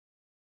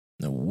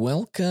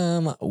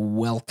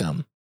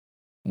Welcome.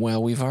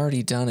 Well, we've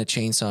already done a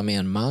Chainsaw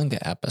Man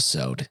manga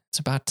episode. It's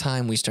about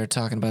time we start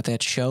talking about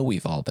that show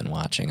we've all been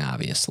watching,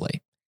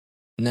 obviously.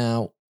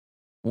 Now,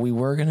 we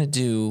were going to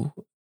do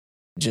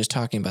just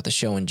talking about the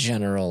show in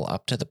general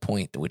up to the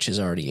point which is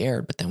already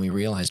aired, but then we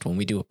realized when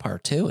we do a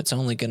part 2, it's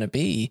only going to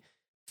be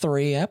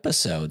 3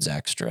 episodes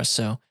extra.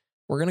 So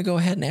we're going to go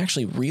ahead and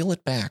actually reel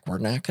it back. We're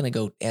not going to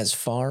go as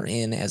far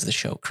in as the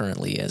show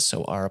currently is,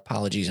 so our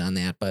apologies on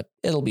that, but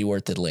it'll be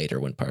worth it later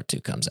when part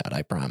 2 comes out,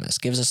 I promise.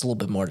 Gives us a little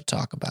bit more to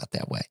talk about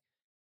that way.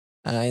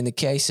 In the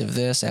case of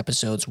this,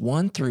 episodes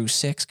 1 through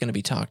 6 going to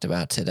be talked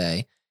about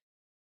today.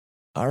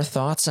 Our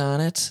thoughts on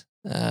it,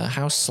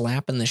 how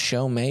slapping the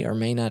show may or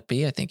may not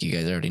be. I think you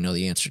guys already know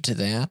the answer to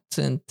that.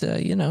 And,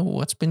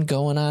 what's been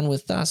going on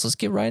with us. Let's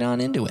get right on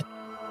into it.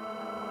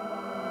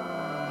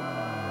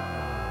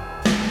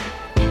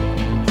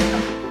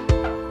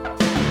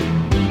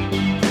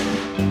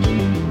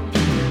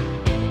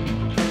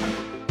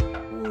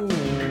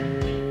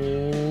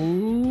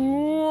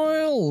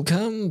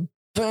 Welcome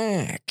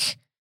back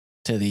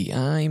to the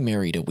I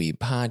Married a Weeb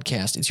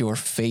podcast. It's your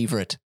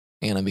favorite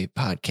anime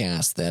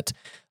podcast that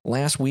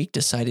last week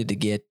decided to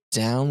get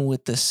down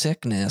with the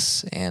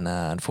sickness and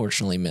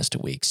unfortunately missed a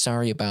week.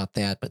 Sorry about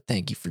that, but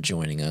thank you for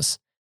joining us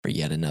for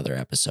yet another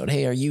episode.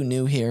 Hey, are you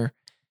new here?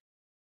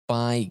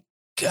 By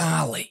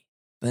golly,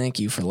 thank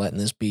you for letting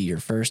this be your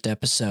first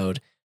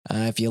episode.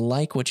 If you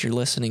like what you're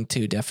listening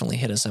to, definitely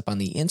hit us up on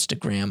the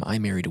Instagram, I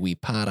Married a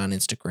Weeb pod on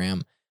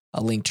Instagram.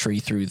 A link tree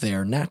through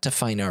there, not to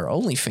find our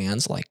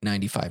OnlyFans like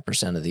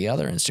 95% of the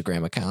other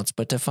Instagram accounts,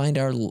 but to find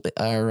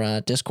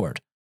our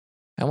Discord.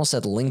 I almost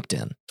said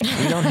LinkedIn.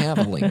 We don't have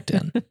a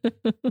LinkedIn.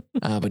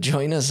 But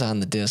join us on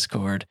the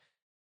Discord,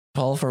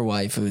 poll for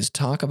waifus,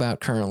 talk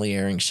about currently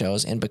airing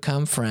shows, and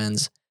become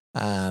friends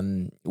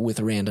with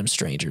random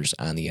strangers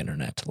on the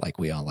internet like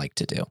we all like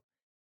to do.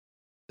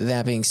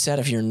 That being said,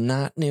 if you're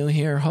not new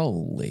here,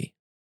 holy...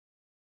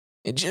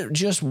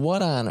 Just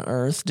what on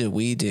earth do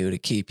we do to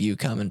keep you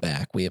coming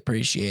back? We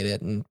appreciate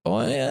it. And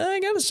boy,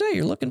 I got to say,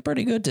 you're looking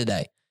pretty good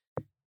today.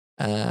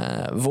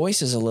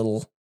 Voice is a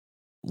little,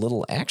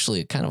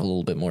 actually kind of a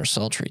little bit more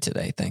sultry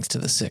today, thanks to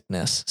the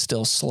sickness.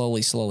 Still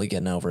slowly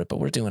getting over it,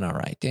 but we're doing all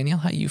right. Danielle,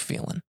 how you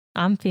feeling?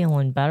 I'm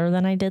feeling better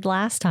than I did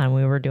last time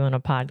we were doing a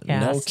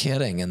podcast. No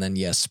kidding. And then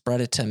you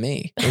spread it to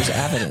me. There's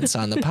evidence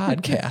on the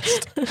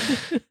podcast.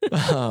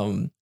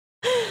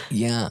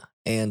 Yeah.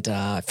 And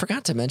I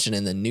forgot to mention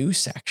in the news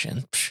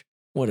section,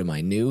 what am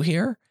I new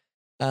here?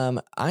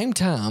 I'm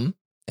Tom.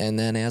 And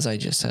then as I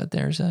just said,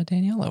 there's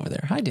Danielle over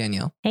there. Hi,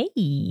 Danielle.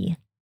 Hey.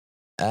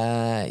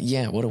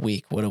 Yeah, what a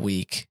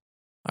week.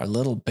 Our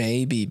little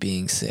baby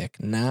being sick.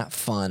 Not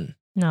fun.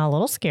 No, a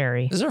little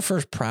scary. This is her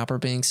first proper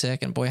being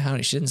sick. And boy,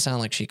 howdy, she didn't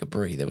sound like she could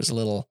breathe. It was a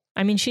little...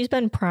 I mean, she's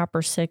been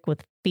proper sick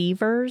with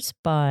fevers,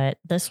 but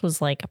this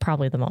was like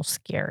probably the most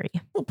scary.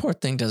 Well, poor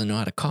thing doesn't know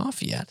how to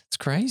cough yet. It's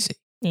crazy.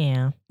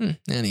 Yeah.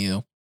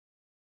 Anywho.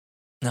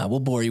 We'll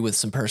bore you with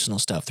some personal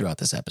stuff throughout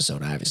this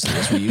episode, obviously,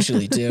 as we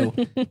usually do.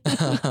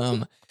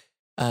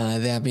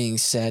 That being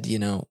said,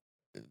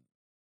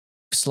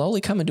 slowly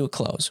coming to a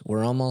close.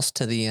 We're almost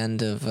to the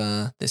end of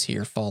this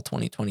year, fall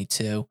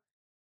 2022.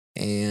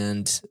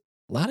 And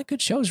a lot of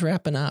good shows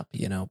wrapping up.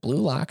 Blue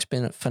Lock's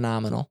been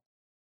phenomenal.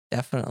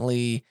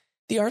 Definitely.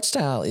 The art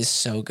style is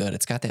so good.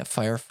 It's got that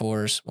Fire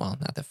Force. Well,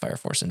 not that Fire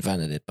Force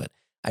invented it, but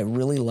I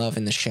really love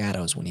in the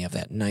shadows when you have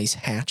that nice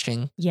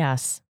hatching.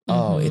 Yes.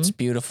 Oh, it's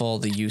beautiful.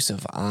 The use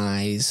of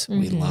eyes.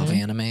 We love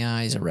anime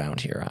eyes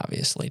around here,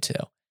 obviously, too.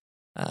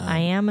 I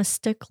am a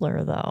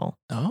stickler, though.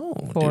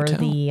 For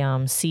the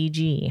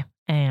CG.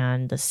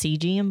 And the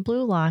CG in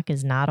Blue Lock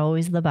is not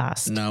always the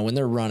best. No, when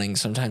they're running,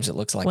 sometimes it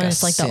looks like when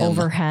it's like the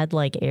overhead,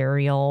 like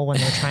aerial, when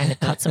they're trying to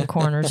cut some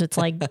corners. It's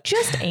like,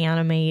 just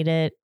animate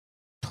it,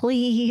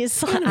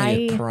 please.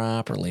 Animate it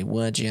properly,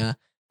 would you?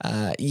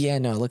 Yeah,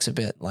 no, it looks a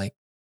bit like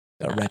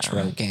a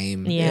retro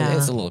game. Yeah.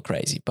 It's a little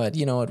crazy, but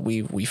you know what?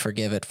 We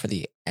forgive it for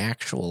the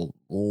actual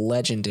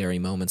legendary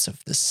moments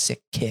of the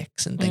sick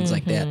kicks and things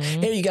like that.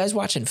 Hey, you guys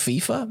watching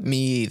FIFA? Me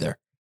either.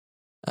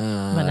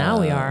 But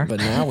now we are. But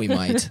now we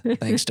might,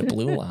 thanks to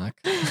Blue Lock.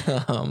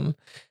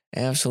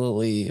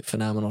 Absolutely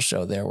phenomenal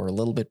show there. We're a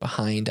little bit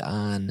behind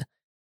on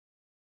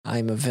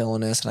I'm a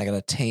Villainous and I got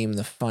to tame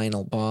the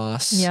final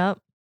boss. Yep.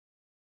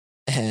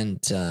 And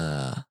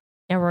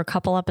we're a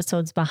couple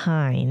episodes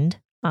behind.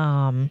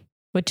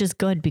 Which is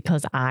good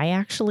because I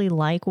actually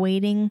like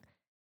waiting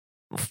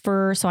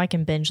so I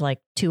can binge like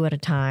 2 at a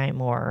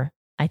time, or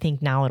I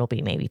think now it'll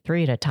be maybe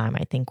 3 at a time.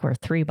 I think we're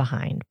 3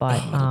 behind,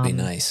 but it'll be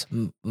nice.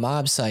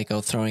 Mob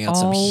Psycho throwing out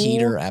some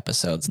heater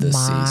episods this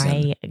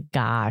season. My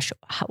gosh,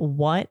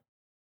 what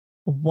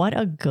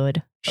a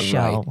good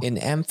show! Right. An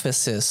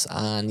emphasis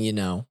on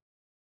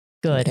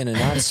good in a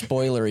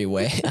non-spoilery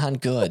way on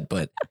good,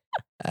 but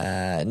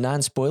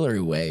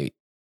non-spoilery way.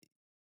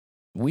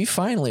 We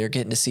finally are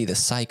getting to see the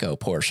psycho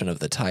portion of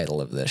the title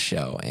of this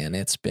show, and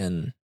it's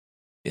been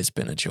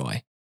a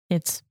joy.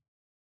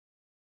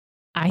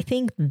 I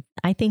think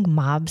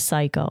Mob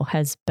Psycho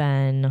has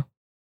been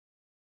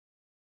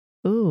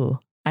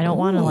I don't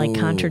want to like Ooh.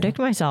 contradict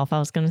myself. I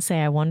was going to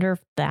say, I wonder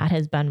if that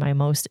has been my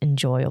most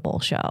enjoyable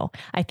show.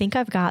 I think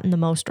I've gotten the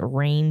most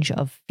range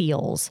of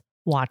feels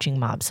watching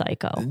Mob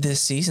Psycho. This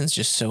season's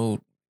just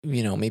so,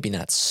 maybe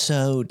not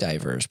so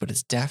diverse, but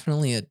it's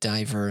definitely a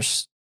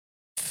diverse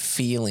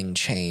feeling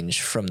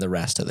change from the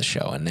rest of the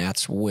show. And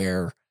that's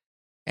where,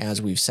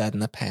 as we've said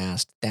in the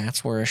past,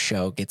 that's where a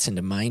show gets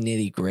into my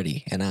nitty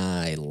gritty, and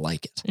I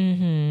like it.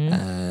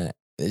 Mm-hmm.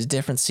 There's a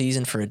different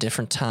season for a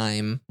different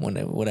time,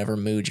 whatever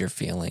mood you're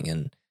feeling,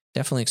 and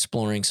definitely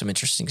exploring some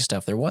interesting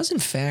stuff. There was, in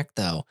fact,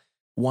 though,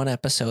 one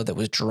episode that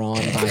was drawn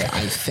by,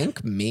 I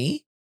think,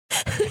 me.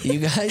 You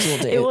guys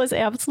will. It was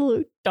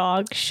absolute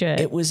dog shit.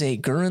 It was a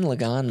Gurren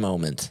Lagann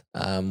moment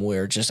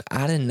where just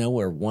out of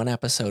nowhere, one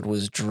episode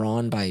was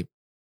drawn by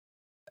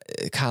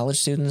college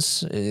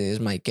students, is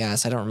my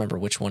guess. I don't remember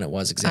which one it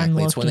was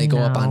exactly. It's when they go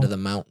up onto the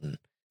mountain.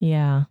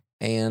 Yeah.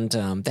 And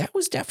that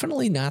was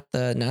definitely not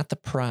the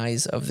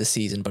prize of the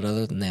season. But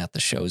other than that, the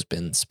show's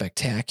been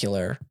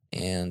spectacular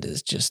and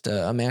is just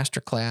a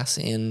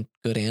masterclass in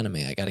good anime.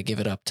 I got to give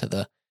it up to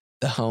the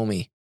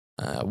homie,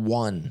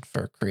 One,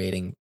 for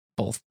creating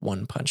both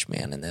One Punch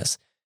Man and this.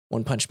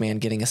 One Punch Man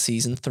getting a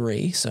season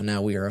 3. So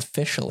now we are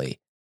officially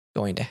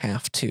going to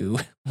have to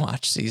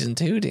watch season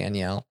 2,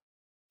 Danielle.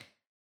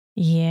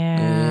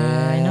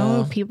 Yeah. I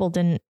know people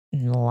didn't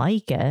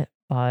like it,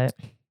 but...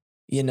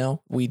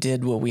 we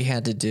did what we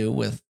had to do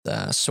with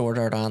Sword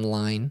Art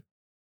Online,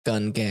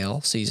 Gun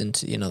Gale season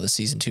 2, the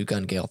season 2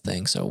 Gun Gale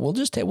thing. So we'll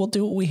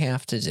do what we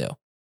have to do.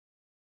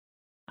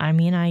 I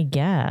mean, I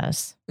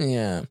guess.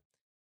 Yeah.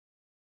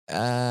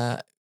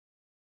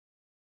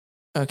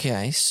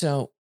 Okay.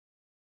 So,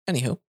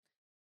 anywho,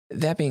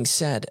 that being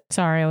said,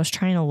 sorry, I was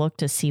trying to look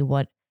to see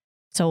what.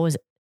 So it was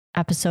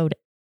episode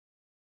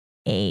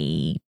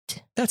 8.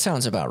 That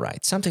sounds about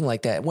right. Something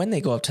like that. When they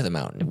go up to the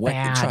mountain,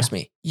 Bad. Trust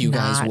me, you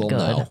guys Not will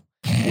good. know.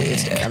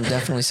 I'm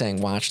definitely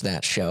saying watch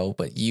that show,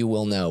 but you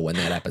will know when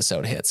that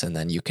episode hits, and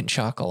then you can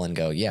chuckle and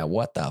go, yeah,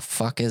 what the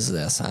fuck is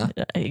this, huh?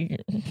 There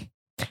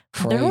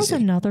Crazy. was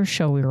another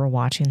show we were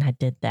watching that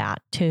did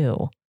that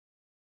too.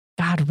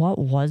 God, what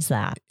was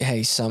that?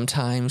 Hey,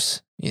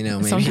 sometimes,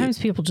 maybe sometimes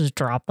people just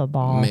drop the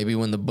ball. Maybe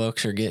when the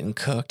books are getting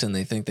cooked and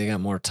they think they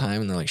got more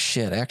time and they're like,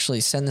 shit,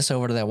 actually send this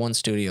over to that one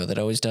studio that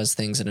always does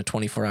things in a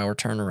 24-hour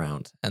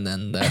turnaround. And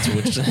then that's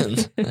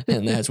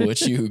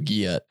what you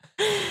get.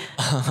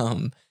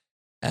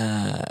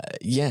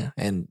 Yeah.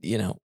 And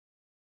yeah,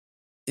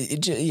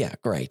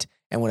 great.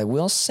 And what I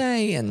will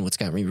say, and what's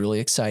got me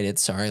really excited,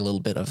 sorry, a little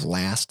bit of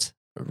last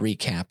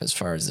recap as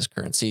far as this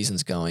current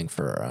season's going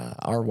for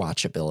our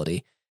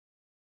watchability.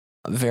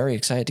 I'm very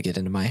excited to get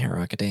into My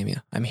Hero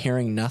Academia. I'm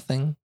hearing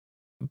nothing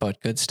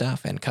but good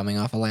stuff. And coming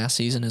off of last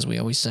season, as we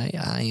always say,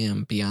 I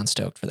am beyond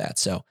stoked for that.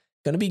 So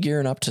going to be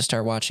gearing up to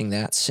start watching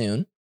that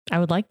soon. I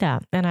would like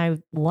that. And I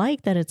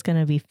like that it's going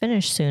to be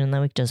finished soon and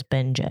then we can just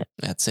binge it.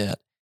 That's it.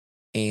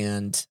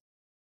 And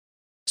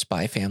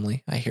Spy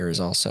Family, I hear, has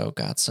also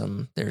got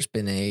some. There's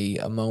been a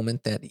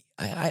moment that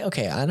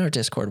okay, on our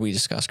Discord, we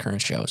discuss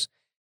current shows.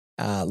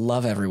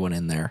 Love everyone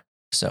in there.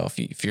 So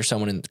if you're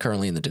someone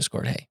currently in the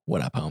Discord, hey,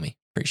 what up, homie?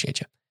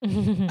 Appreciate you.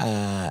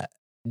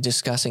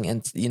 Discussing,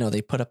 and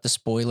they put up the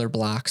spoiler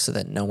block so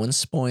that no one's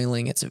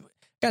spoiling.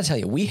 Gotta tell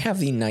you, we have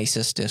the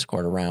nicest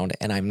Discord around,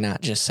 and I'm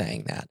not just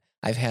saying that.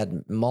 I've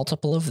had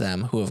multiple of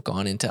them who have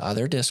gone into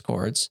other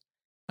Discords,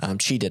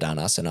 cheated on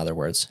us, in other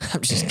words.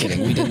 I'm just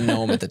kidding. We didn't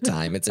know them at the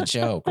time. It's a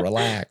joke.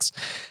 Relax.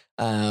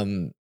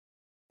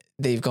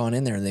 They've gone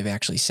in there and they've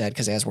actually said,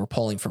 because as we're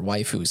polling for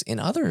waifus in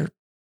other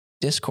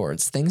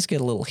Discords, things get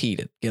a little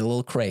heated, get a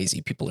little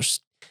crazy. People are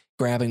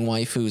grabbing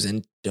waifus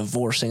and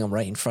divorcing them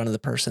right in front of the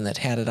person that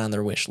had it on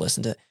their wish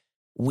list.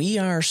 We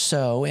are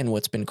so, and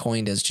what's been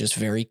coined as just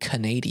very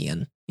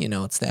Canadian,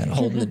 it's that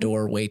holding the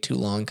door way too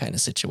long kind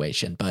of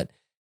situation. But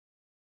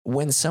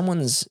when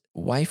someone's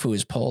waifu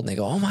is pulled and they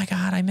go, oh my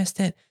God, I missed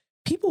it,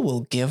 people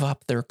will give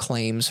up their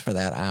claims for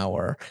that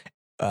hour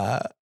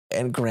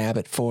and grab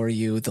it for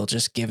you. They'll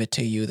just give it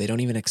to you. They don't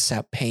even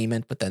accept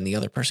payment, but then the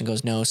other person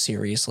goes, no,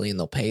 seriously, and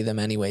they'll pay them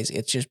anyways.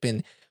 It's just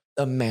been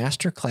a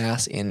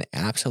masterclass in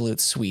absolute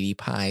sweetie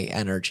pie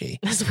energy.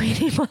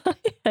 Sweetie pie,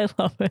 I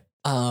love it.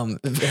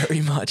 Very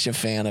much a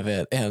fan of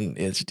it, and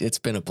it's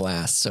been a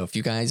blast. So if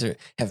you guys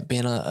have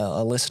been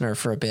a listener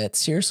for a bit,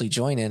 seriously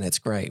join in. It's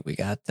great. We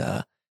got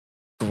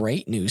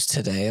great news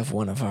today of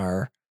one of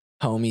our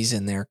homies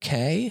in there.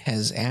 Kay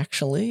has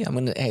actually, I'm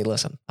going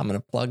to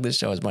plug this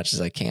show as much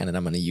as I can, and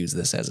I'm going to use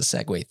this as a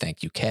segue.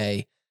 Thank you,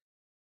 Kay.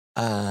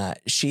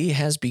 She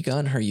has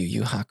begun her Yu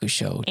Yu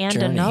Hakusho and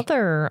journey.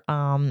 Another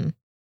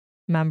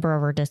member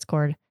of our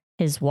Discord,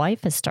 his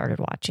wife has started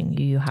watching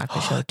Yu Yu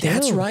Hakusho too.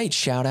 That's right.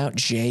 Shout out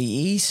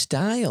J.E.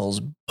 Styles.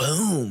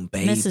 Boom,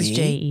 baby. Mrs.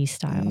 J.E.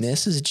 Styles.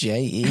 Mrs.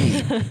 J.E.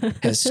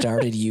 has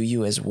started Yu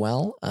Yu as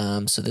well.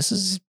 So this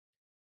is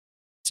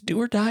do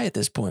or die at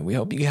this point. We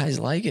hope you guys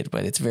like it,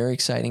 but it's very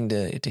exciting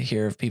to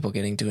hear of people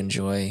getting to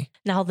enjoy.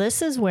 Now,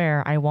 this is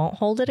where I won't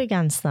hold it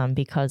against them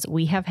because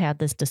we have had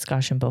this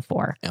discussion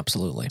before.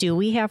 Absolutely. Do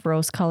we have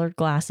rose-colored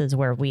glasses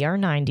where we are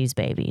 90s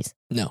babies?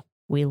 No.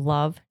 We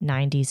love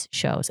 90s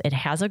shows. It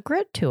has a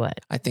grit to it.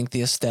 I think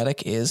the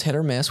aesthetic is hit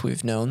or miss.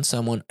 We've known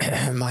someone,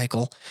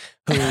 Michael,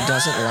 who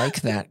doesn't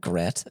like that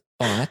grit,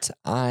 but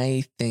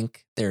I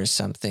think there's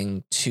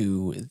something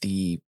to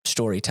the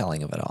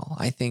storytelling of it all.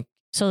 I think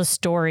so. The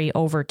story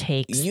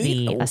overtakes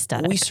the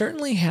aesthetic. We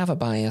certainly have a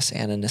bias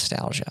and a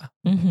nostalgia,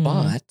 Mhm.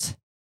 but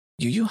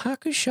Yu Yu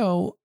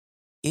Hakusho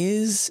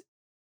is,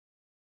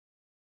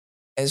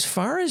 as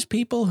far as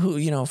people who,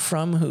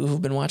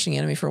 who've been watching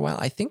anime for a while,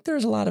 I think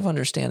there's a lot of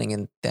understanding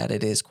in that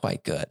it is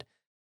quite good.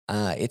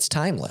 It's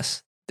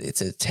timeless.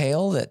 It's a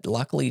tale that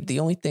luckily the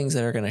only things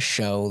that are going to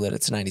show that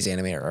it's 90s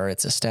anime are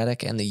its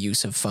aesthetic, and the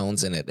use of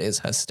phones in it is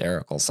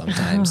hysterical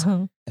sometimes.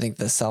 I think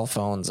the cell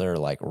phones are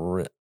like,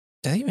 do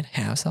they even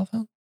have cell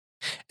phones?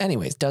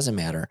 Anyways, doesn't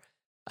matter.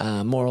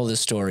 Moral of the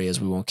story is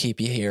we won't keep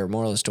you here.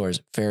 Moral of the story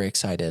is very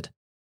excited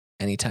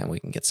anytime we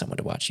can get someone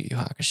to watch Yu Yu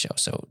Hakusho.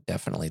 So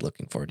definitely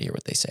looking forward to hear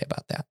what they say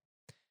about that.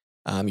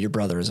 Your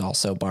brother is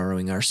also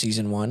borrowing our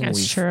season 1.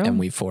 That's true. And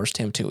we forced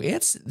him to.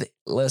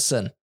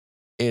 Listen,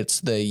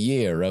 it's the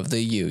year of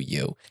the Yu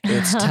Yu.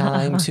 It's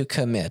time to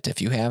commit.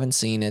 If you haven't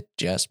seen it,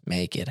 just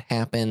make it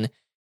happen.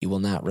 You will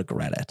not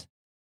regret it.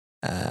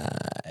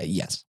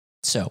 Yes.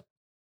 So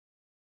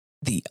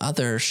the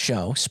other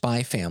show,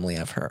 Spy Family,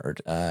 I've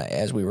heard,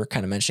 as we were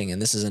kind of mentioning,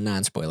 and this is a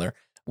non-spoiler,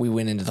 we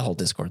went into the whole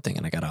Discord thing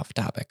and I got off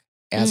topic.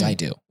 As I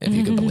do, if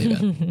you can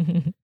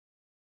believe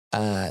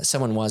it.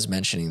 Someone was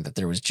mentioning that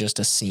there was just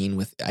a scene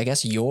with, I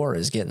guess Yor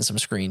is getting some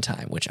screen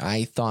time, which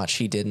I thought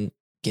she didn't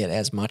get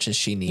as much as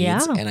she needs.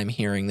 Yeah. And I'm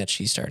hearing that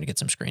she's starting to get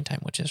some screen time,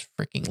 which is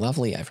freaking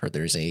lovely. I've heard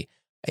there's a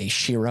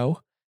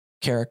Shiro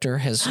character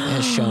has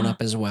shown up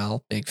as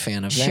well. Big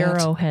fan of that.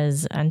 Shiro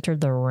has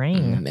entered the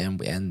ring. And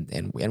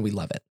we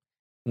love it.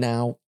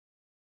 Now,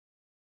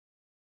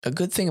 a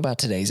good thing about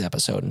today's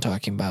episode and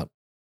talking about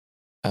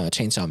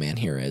Chainsaw Man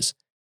here is,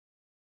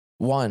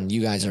 one,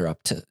 you guys are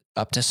up to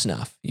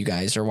snuff. You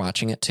guys are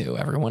watching it too.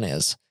 Everyone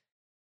is.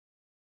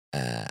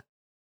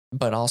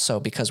 But also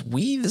because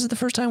this is the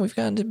first time we've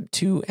gotten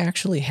to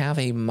actually have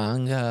a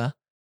manga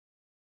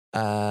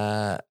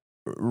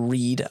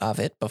read of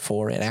it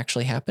before it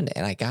actually happened.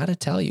 And I got to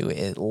tell you,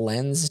 it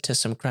lends to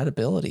some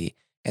credibility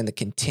and the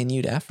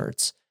continued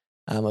efforts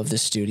of the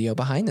studio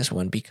behind this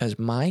one, because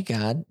my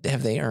God,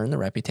 have they earned the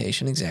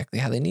reputation exactly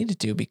how they needed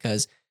to,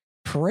 because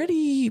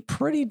pretty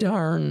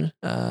darn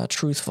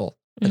truthful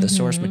to the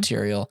source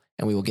material.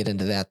 And we will get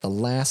into that. The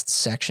last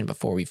section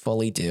before we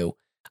fully do.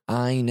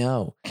 I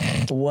know.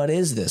 What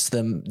is this?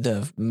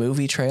 The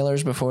movie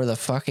trailers before the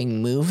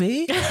fucking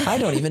movie? I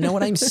don't even know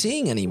what I'm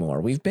seeing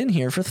anymore. We've been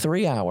here for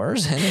 3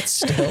 hours and it's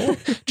still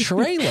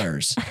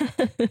trailers.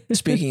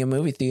 Speaking of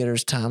movie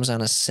theaters, Tom's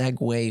on a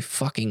Segway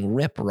fucking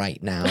rip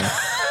right now.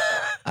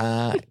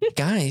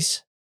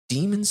 Guys,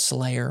 Demon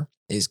Slayer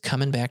is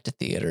coming back to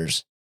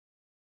theaters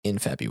in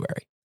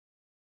February.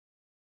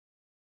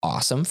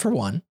 Awesome for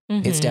one.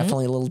 It's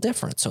definitely a little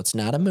different. So it's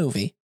not a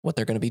movie. What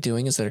they're going to be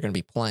doing is they're going to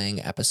be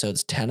playing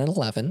episodes 10 and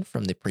 11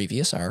 from the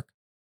previous arc,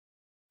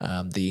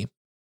 the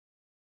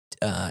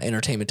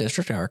Entertainment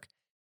District arc,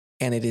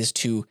 and it is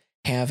to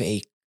have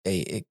a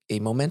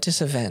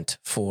momentous event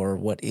for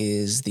what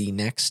is the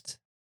next,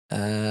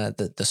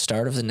 the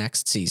start of the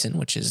next season,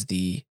 which is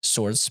the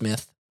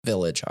Swordsmith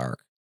Village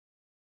arc.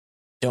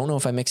 Don't know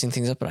if I'm mixing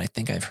things up, but I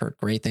think I've heard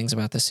great things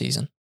about this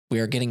season. We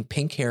are getting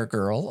Pink Hair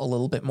Girl, a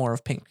little bit more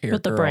of Pink Hair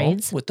Girl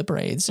with the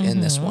braids in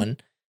this one.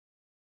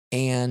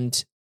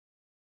 And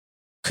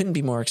couldn't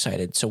be more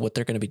excited. So what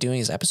they're going to be doing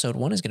is episode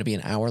 1 is going to be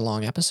an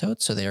hour-long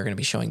episode. So they are going to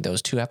be showing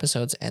those 2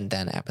 episodes and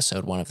then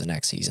episode 1 of the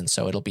next season.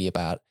 So it'll be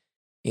about,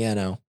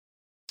 2-hour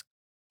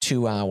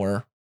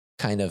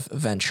kind of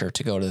venture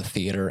to go to the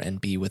theater and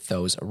be with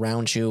those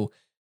around you.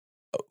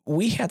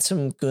 We had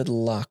some good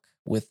luck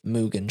with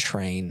Mugen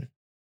Train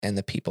and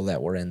the people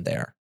that were in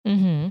there.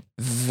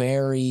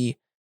 Very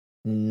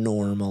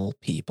normal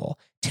people.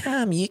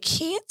 Tom, you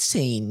can't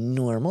say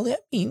normal. That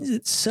means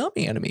that some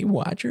anime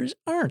watchers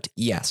aren't.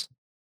 Yes.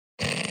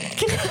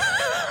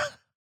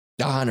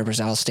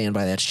 100%. I'll stand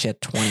by that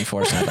shit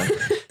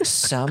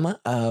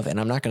 24/7. And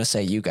I'm not going to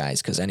say you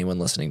guys, because anyone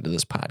listening to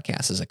this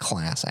podcast is a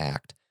class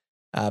act.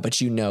 But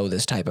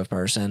this type of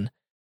person.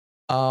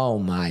 Oh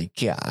my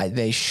God.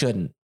 They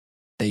shouldn't,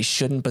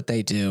 but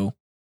they do.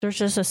 There's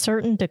just a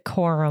certain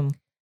decorum.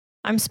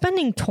 I'm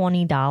spending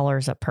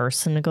 $20 a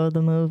person to go to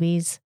the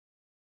movies.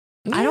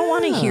 Yeah. I don't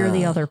want to hear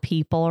the other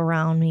people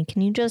around me.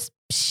 Can you just...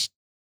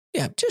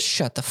 Yeah, just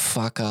shut the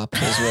fuck up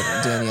is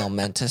what Danielle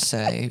meant to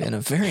say in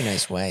a very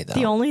nice way, though.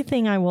 The only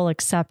thing I will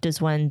accept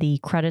is when the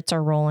credits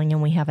are rolling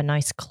and we have a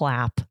nice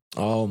clap.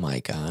 Oh my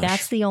gosh.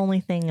 That's the only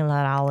thing that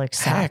I'll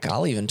accept. Heck,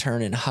 I'll even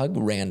turn and hug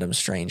random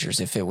strangers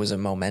if it was a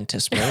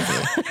momentous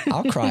movie.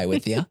 I'll cry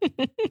with you.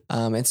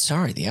 And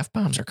sorry, the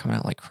F-bombs are coming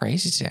out like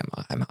crazy today.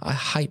 I'm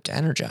hyped,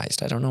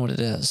 energized. I don't know what it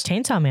is.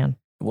 Chainsaw Man.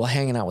 Well,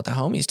 hanging out with the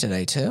homies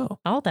today too.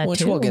 Oh, that which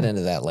too. we'll get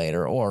into that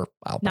later, or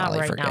I'll Not probably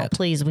right forget. now,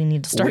 please. We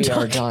need to start. We are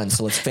talking. done,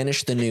 so let's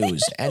finish the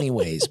news.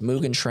 Anyways,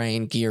 Mugen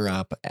Train gear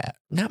up.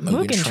 Not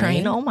Mugen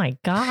Train. Oh my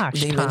gosh!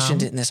 They Tom.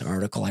 mentioned it in this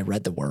article. I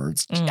read the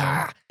words.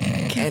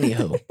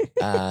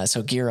 Anywho,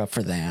 so gear up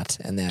for that,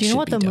 and that. Do you know should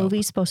what be the dope.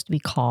 movie's supposed to be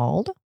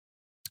called?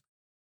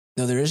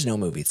 No, there is no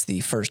movie. It's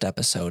the first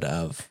episode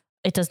of.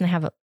 It doesn't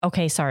have a.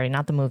 Okay, sorry,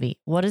 not the movie.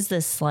 What is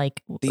this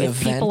like? The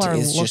if people event are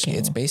is just. looking,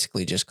 It's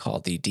basically just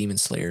called the Demon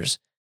Slayers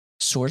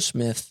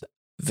Swordsmith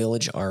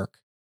Village Arc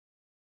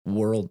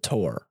World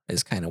Tour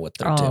is kind of what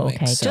they're doing.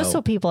 Okay, just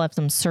so people have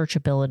some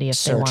searchability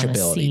if they want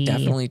to see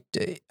definitely.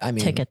 I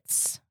mean,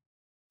 tickets.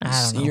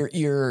 I don't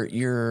know.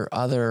 Your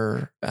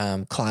other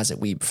closet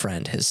weeb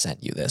friend has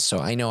sent you this, so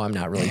I know I'm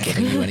not really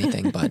giving you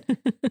anything, but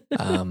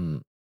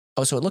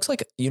so it looks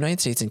like United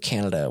States and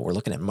Canada. We're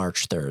looking at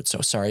March 3rd.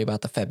 So sorry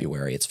about the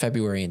February. It's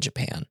February in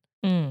Japan,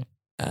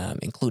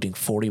 including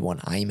 41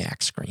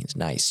 IMAX screens.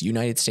 Nice.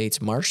 United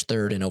States March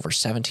 3rd in over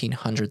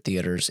 1,700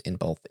 theaters in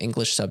both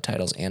English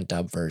subtitles and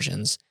dub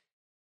versions.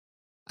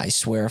 I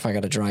swear, if I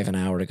got to drive an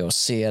hour to go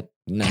see it,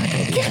 not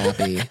going to be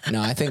happy.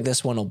 No, I think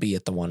this one will be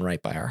at the one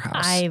right by our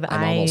house. I'm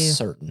almost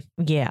certain.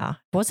 Yeah.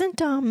 Wasn't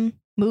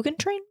Mugen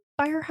Train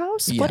by our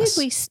house? Yes. What did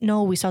we?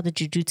 No, we saw the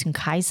Jujutsu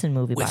Kaisen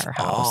movie by our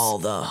house. All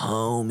the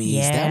homies.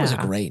 Yeah. That was a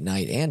great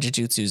night. And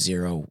Jujutsu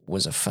Zero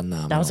was a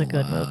phenomenal. That was a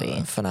good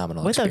movie.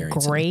 Phenomenal with a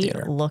experience.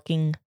 great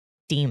looking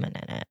demon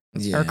in it.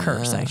 Yeah. Or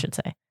curse, I should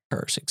say.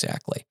 Curse,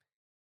 exactly.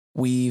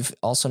 We've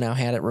also now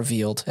had it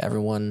revealed.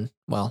 Everyone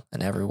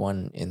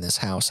in this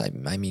house,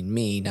 I mean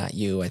me, not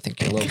you. I think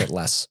you're a little bit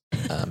less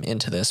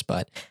into this,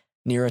 but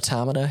Nier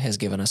Automata has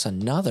given us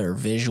another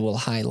visual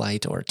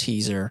highlight or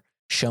teaser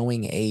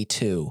showing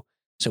A2.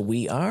 So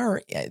we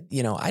are,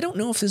 I don't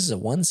know if this is a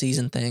one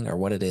season thing or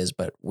what it is,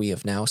 but we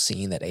have now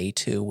seen that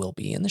A2 will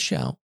be in the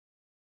show.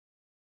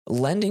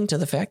 Lending to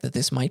the fact that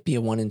this might be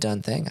a one and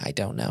done thing. I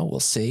don't know.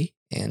 We'll see.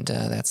 And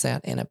that's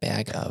that and a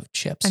bag of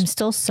chips. I'm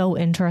still so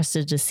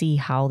interested to see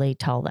how they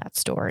tell that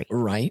story.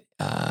 Right.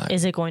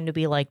 Is it going to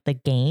be like the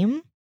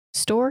game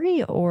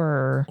story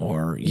or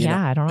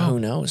I don't know. Who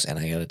knows? And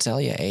I got to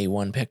tell you,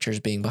 A1 Pictures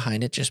being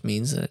behind it just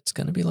means that it's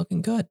going to be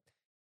looking good.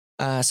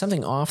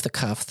 Something off the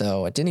cuff,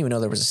 though. I didn't even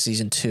know there was a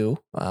season 2.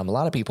 A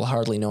lot of people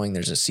hardly knowing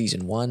there's a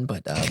season 1,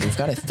 but we've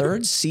got a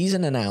third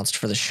season announced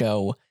for the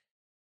show.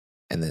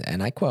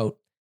 And I quote,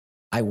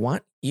 "I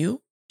want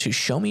you to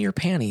show me your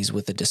panties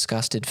with a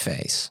disgusted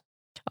face."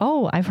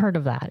 Oh, I've heard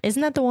of that.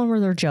 Isn't that the one where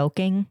they're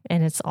joking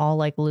and it's all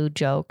like lewd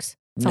jokes?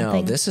 Something?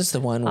 No, this is the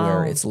one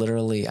where it's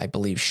literally, I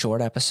believe,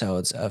 short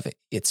episodes of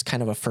it's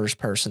kind of a first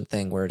person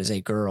thing where it is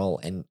a girl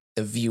and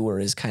the viewer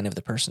is kind of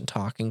the person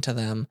talking to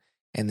them.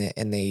 And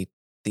the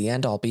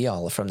end all be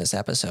all from this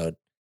episode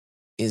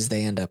is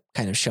they end up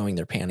kind of showing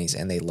their panties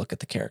and they look at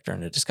the character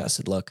in a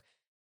disgusted look.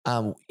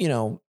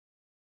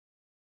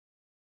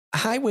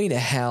 Highway to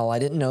Hell. I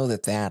didn't know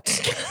that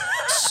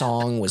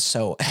song was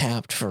so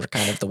apt for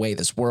kind of the way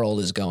this world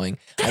is going.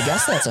 I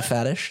guess that's a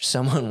fetish.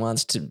 Someone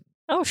wants to.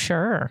 Oh,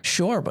 sure.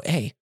 Sure. But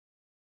hey,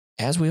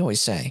 as we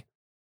always say,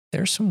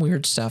 there's some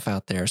weird stuff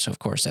out there. So of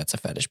course that's a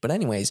fetish. But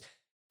anyways,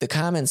 the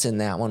comments in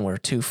that one were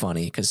too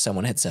funny because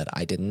someone had said,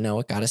 "I didn't know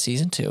it got a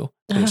season 2.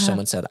 To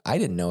someone said, "I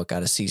didn't know it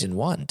got a season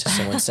 1. To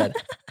someone said,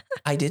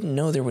 "I didn't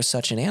know there was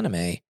such an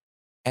anime."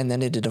 And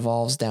then it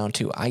evolves down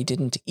to, "I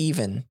didn't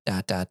even ...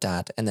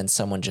 And then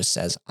someone just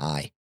says,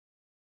 "I."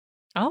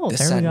 Oh, the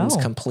there we sentence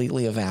go.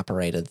 completely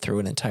evaporated through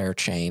an entire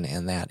chain.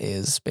 And that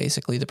is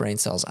basically the brain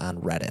cells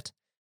on Reddit.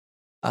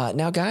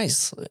 Now,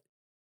 guys,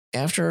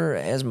 after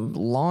as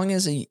long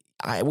as we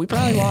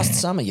probably lost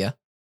some of you,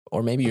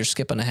 or maybe you're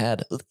skipping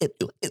ahead.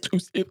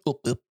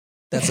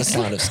 That's the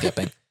sound of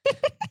skipping.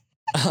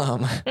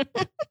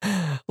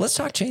 Let's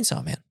talk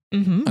Chainsaw Man.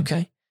 Mm-hmm.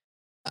 Okay.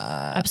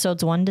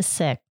 Episodes 1 to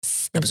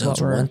 6.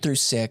 Episodes 1 through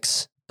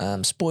 6.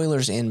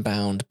 Spoilers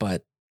inbound,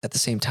 but at the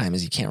same time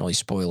as you can't really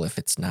spoil if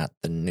it's not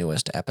the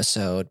newest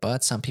episode,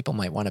 but some people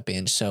might want to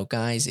binge. So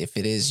guys, if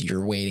it is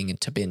you're waiting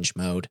into binge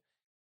mode,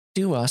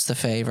 do us the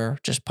favor.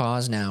 Just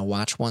pause now.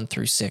 Watch 1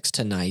 through 6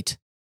 tonight.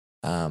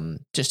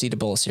 Just eat a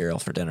bowl of cereal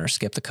for dinner.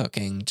 Skip the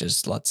cooking.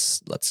 Just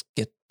let's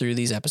get through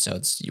these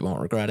episodes. You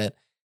won't regret it.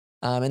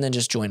 And then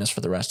just join us for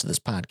the rest of this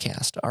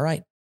podcast. All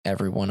right.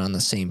 Everyone on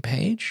the same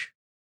page?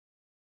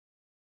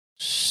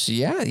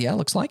 Yeah,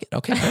 looks like it.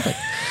 Okay, perfect.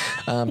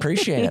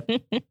 Appreciate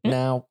it.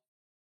 Now,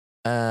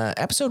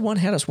 episode 1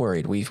 had us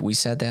worried. We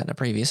said that in a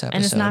previous episode.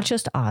 And it's not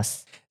just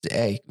us.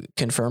 Hey,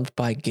 confirmed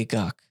by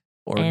Giguk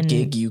or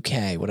Gig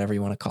UK, whatever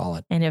you want to call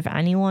it. And if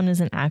anyone is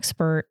an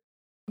expert,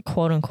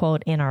 quote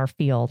unquote, in our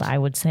field, I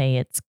would say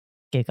it's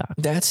Giguk.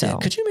 That's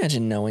it. Could you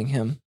imagine knowing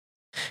him?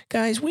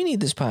 Guys, we need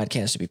this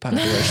podcast to be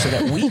popular so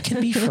that we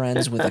can be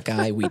friends with a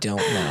guy we don't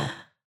know.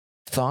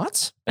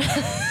 Thoughts?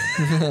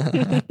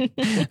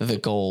 The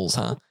goals,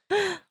 huh?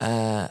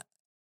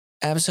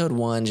 Episode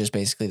 1, just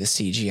basically the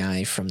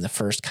CGI from the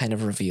first kind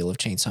of reveal of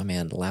Chainsaw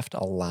Man left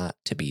a lot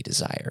to be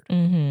desired.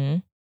 Mm-hmm.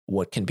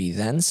 What can be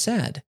then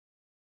said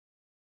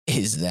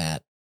is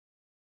that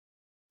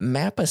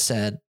Mappa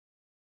said,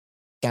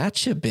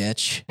 "Gotcha,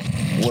 bitch,"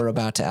 we're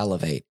about to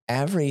elevate.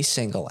 Every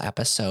single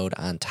episode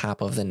on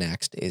top of the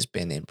next has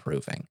been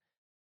improving.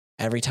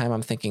 Every time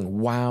I'm thinking,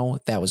 wow,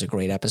 that was a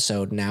great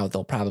episode. Now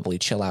they'll probably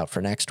chill out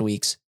for next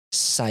week's.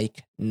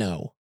 Psych,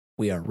 no.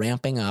 We are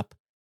ramping up.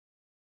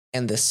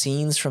 And the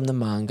scenes from the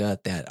manga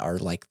that are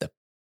like the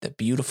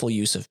beautiful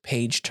use of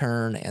page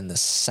turn and the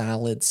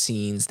solid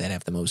scenes that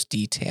have the most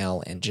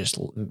detail and just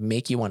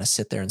make you want to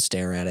sit there and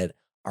stare at it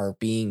are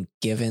being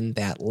given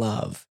that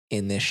love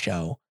in this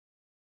show.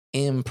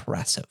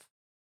 Impressive.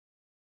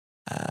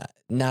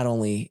 Not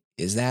only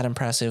is that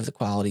impressive, the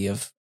quality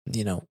of,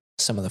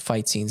 some of the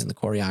fight scenes and the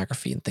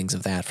choreography and things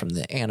of that from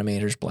the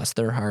animators, bless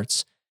their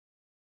hearts.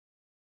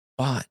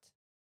 But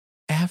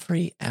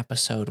every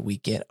episode we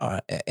get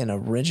an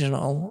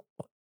original.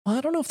 Well,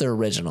 I don't know if they're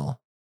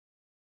original.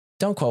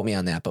 Don't quote me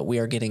on that, but we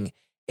are getting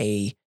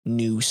a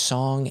new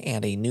song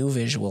and a new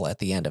visual at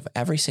the end of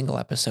every single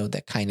episode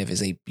that kind of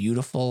is a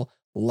beautiful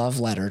love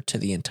letter to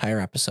the entire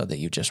episode that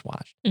you just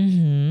watched.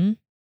 Mm-hmm.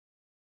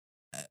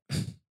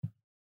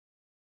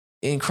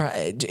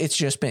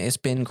 It's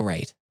been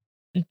great.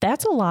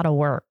 That's a lot of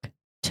work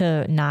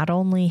to not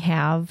only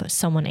have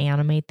someone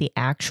animate the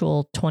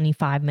actual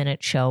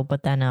 25-minute show,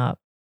 but then I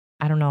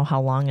don't know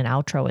how long an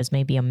outro is,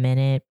 maybe a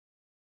minute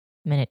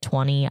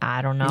 20,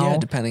 I don't know. Yeah,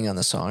 depending on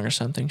the song or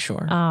something,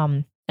 sure.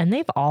 And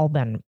they've all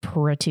been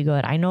pretty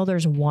good. I know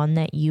there's one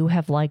that you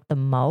have liked the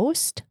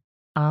most.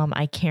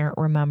 I can't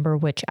remember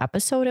which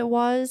episode it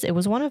was. It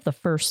was one of the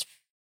first,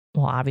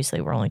 well,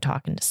 obviously we're only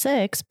talking to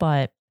 6,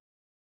 but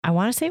I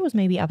want to say it was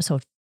maybe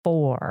episode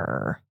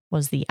 4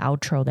 was the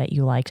outro that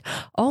you liked.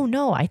 Oh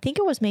no, I think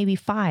it was maybe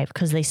 5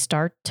 because they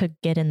start to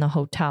get in the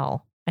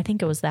hotel. I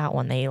think it was that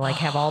one. They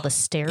have all the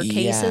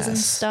staircases and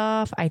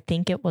stuff. I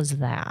think it was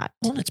that.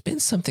 Well, it's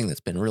been something that's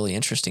been really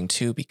interesting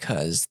too,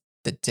 because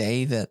the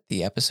day that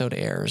the episode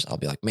airs, I'll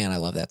be like, man, I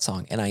love that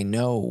song. And I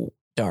know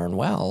darn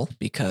well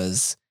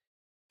because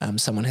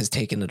someone has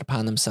taken it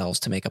upon themselves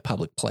to make a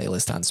public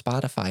playlist on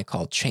Spotify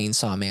called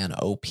Chainsaw Man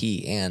OP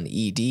and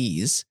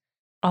EDs.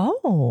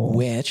 Oh.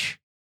 Which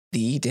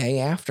the day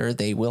after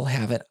they will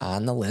have it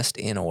on the list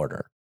in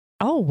order.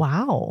 Oh,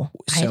 wow.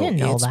 So I didn't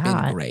know it's that.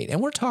 been great. And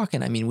we're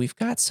talking, we've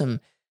got some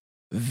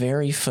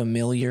very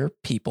familiar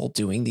people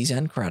doing these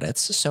end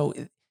credits. So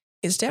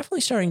it's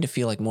definitely starting to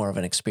feel like more of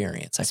an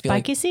experience. I feel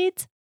Spiky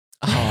Seeds?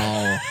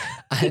 Oh,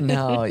 I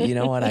know. You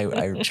know what?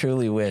 I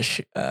truly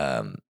wish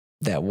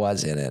that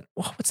was in it.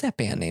 What's that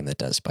band name that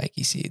does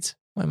Spiky Seeds?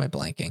 Why am I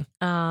blanking?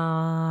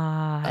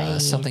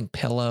 Something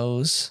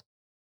Pillows.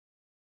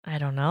 I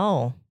don't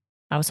know.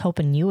 I was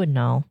hoping you would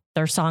know.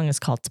 Their song is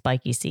called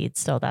Spiky Seeds,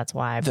 so that's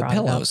why I brought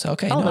Pillows. it up.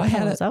 Okay. Oh, no, the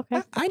Pillows.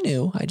 Okay. I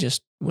knew. I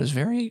just was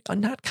very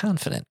not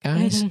confident,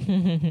 guys.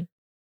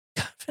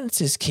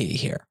 Confidence is key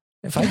here.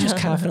 If I just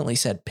confidently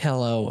said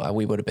pillow,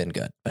 we would have been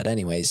good. But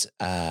anyways,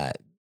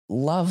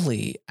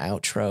 lovely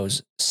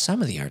outros.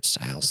 Some of the art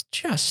styles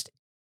just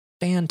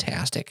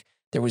fantastic.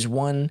 There was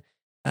one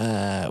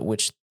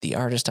which the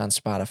artist on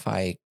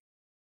Spotify,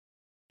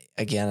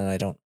 again,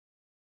 and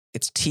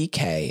it's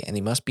TK, and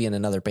he must be in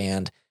another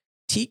band.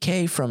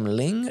 TK from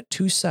Ling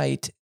to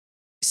Sight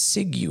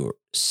Sigur.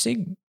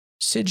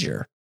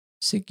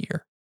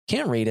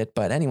 Can't read it,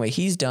 but anyway,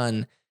 he's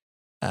done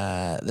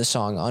the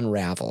song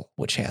Unravel,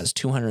 which has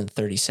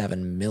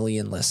 237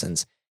 million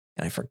listens,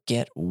 and I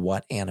forget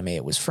what anime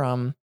it was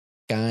from.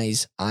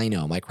 Guys, I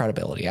know my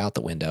credibility out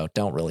the window.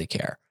 Don't really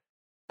care.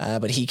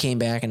 But he came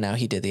back, and now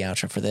he did the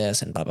outro for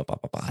this, and blah, blah, blah,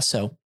 blah, blah.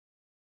 So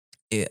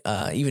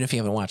even if you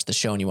haven't watched the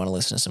show and you want to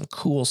listen to some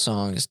cool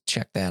songs,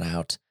 check that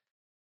out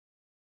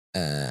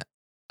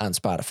on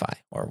Spotify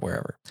or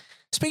wherever.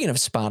 Speaking of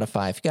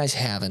Spotify, if you guys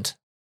haven't,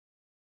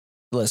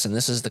 listen,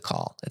 this is the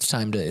call. It's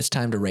time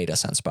to rate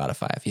us on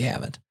Spotify if you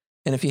haven't.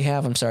 And if you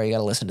have, I'm sorry, you got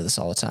to listen to this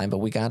all the time, but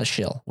we got to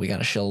shill. We got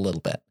to shill a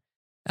little bit.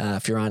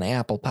 If you're on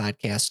Apple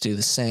Podcasts, do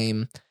the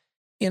same.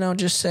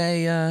 Just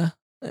say,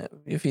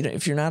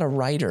 if you're not a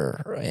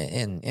writer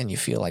and you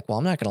feel like, well,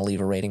 I'm not going to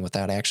leave a rating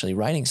without actually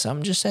writing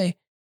something, just say,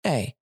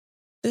 hey,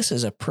 this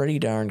is a pretty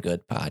darn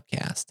good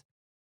podcast.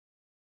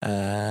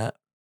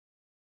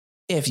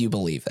 If you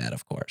believe that,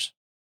 of course.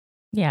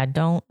 Yeah,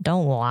 don't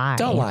lie.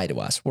 Don't lie to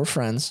us. We're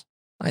friends.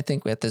 I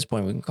think at this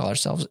point we can call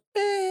ourselves,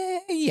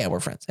 yeah,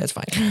 we're friends. That's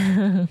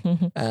fine.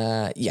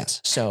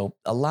 Yes. So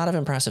a lot of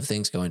impressive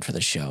things going for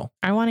the show.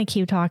 I want to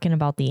keep talking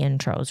about the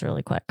intros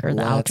really quick, or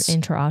the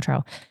intro,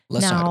 outro.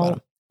 Let's talk about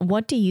them.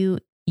 What do you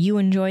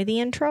enjoy the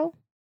intro?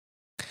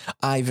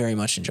 I very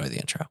much enjoy the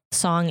intro.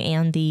 Song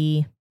and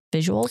the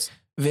visuals?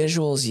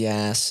 Visuals,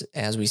 yes.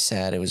 As we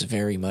said, it was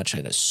very much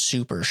a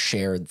super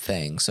shared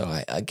thing. So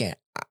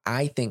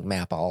I think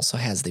MAPPA also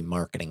has the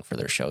marketing for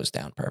their shows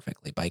down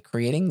perfectly by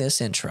creating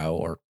this intro,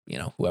 or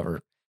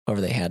whoever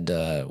they had.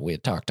 We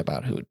had talked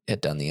about who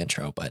had done the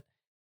intro, but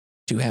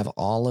to have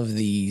all of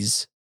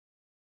these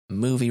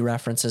movie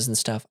references and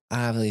stuff,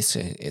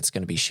 obviously it's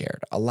going to be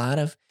shared.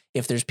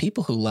 If there's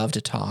people who love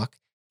to talk,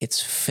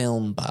 it's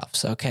film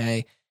buffs.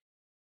 Okay.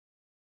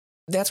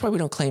 That's why we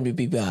don't claim to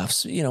be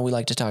buffs. We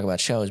like to talk about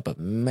shows, but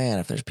man,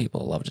 if there's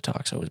people who love to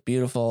talk. So it was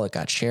beautiful. It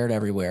got shared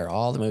everywhere.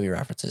 All the movie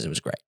references. It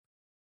was great.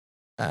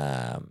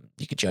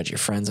 You could judge your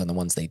friends on the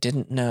ones they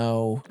didn't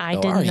know. I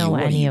Oh, didn't know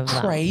what are any you, of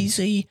them.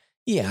 crazy?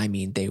 Yeah, I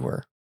mean, they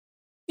were,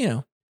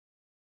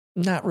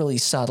 not really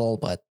subtle,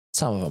 but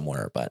some of them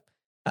were. But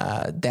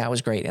that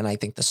was great. And I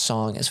think the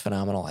song is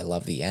phenomenal. I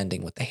love the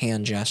ending with the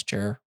hand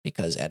gesture,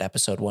 because at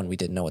episode 1, we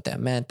didn't know what that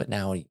meant. But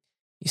now you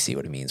see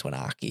what it means when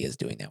Aki is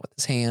doing that with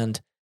his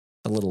hand.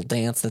 The little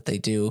dance that they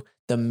do.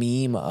 The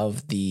meme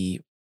of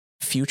the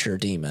future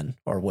demon,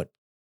 or what.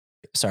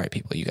 Sorry,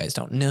 people, you guys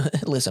don't know.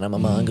 Listen, I'm a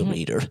manga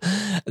reader.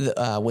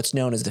 What's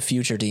known as the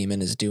future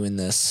demon is doing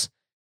this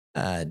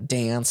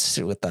dance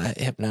with the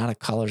hypnotic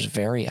colors.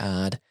 Very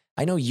odd.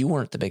 I know you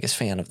weren't the biggest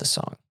fan of the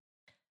song.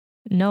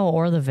 No,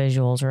 or the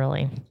visuals,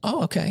 really.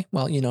 Oh, okay.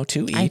 Well,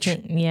 2 each.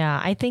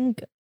 I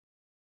think,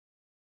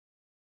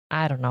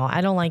 I don't know.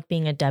 I don't like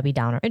being a Debbie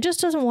Downer. It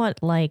just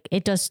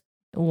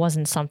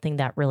wasn't something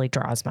that really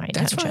draws my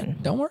attention. That's fine.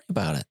 Don't worry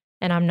about it.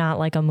 And I'm not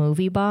like a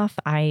movie buff.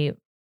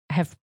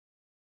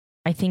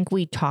 I think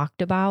we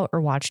talked about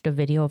or watched a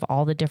video of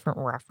all the different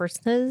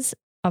references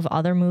of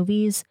other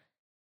movies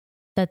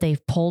that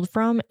they've pulled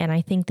from. And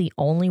I think the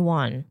only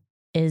one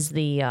is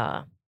the,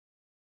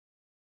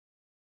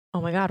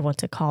 oh my God,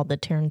 what's it called? The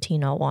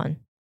Tarantino one.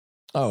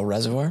 Oh,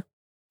 Reservoir?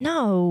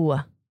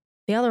 No,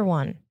 the other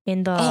one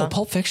in the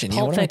Pulp Fiction.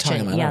 Pulp what Fiction. am I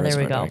talking about? Yeah, there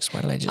we go. Dogs. Why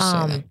did I just say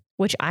that?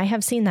 Which I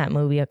have seen that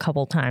movie a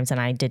couple times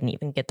and I didn't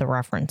even get the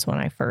reference when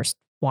I first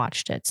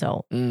watched it.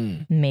 So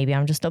maybe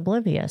I'm just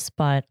oblivious,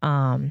 but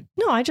no,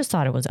 I just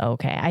thought it was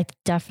okay. I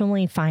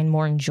definitely find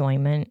more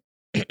enjoyment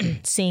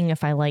seeing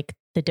if I like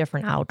the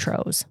different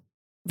outros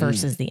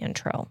versus the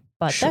intro,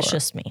 but that's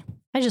just me.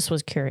 I just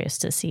was curious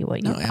to see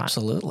what you thought.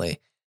 Absolutely.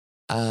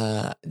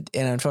 And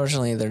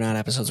unfortunately, they're not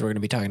episodes we're going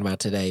to be talking about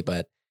today,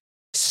 but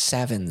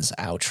 7's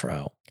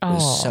outro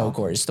was so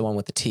gorgeous. The one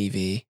with the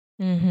TV.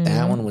 Mm-hmm.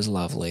 That one was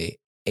lovely.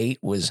 8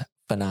 was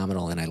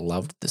phenomenal, and I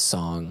loved the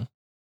song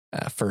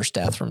First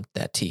Death from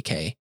that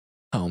TK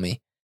homie.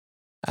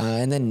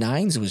 And then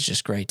 9's was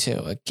just great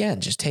too.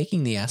 Again, just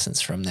taking the essence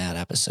from that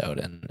episode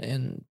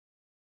and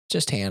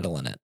just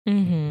handling it.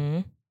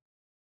 Mm-hmm.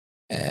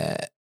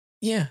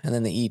 Yeah, and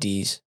then the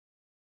EDs,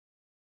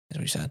 as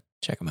we said,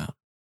 check them out.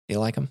 Do you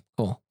like them?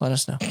 Cool. Let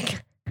us know.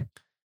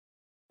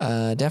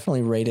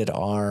 Definitely rated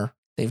R.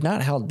 They've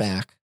not held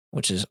back,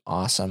 which is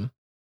awesome.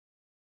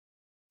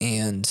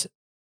 And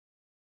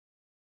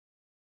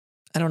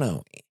I don't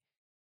know.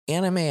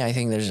 Anime, I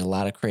think there's a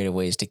lot of creative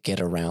ways to get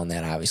around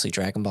that. Obviously,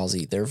 Dragon Ball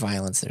Z, their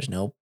violence, there's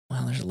a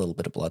little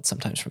bit of blood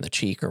sometimes from the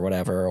cheek or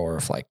whatever, or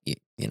if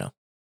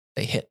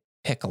they hit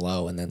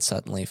Piccolo and then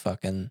suddenly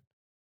fucking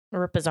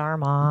rip his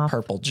arm off.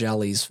 Purple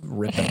jellies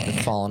ripping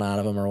and falling out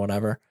of him or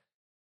whatever.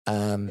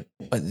 But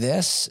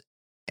this,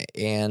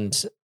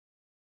 and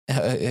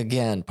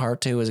again,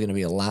 part 2 is going to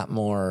be a lot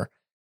more.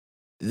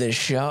 The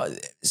show,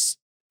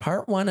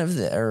 part 1 of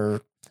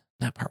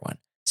not part 1,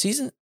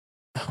 season.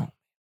 Oh,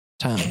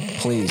 Tom,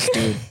 please,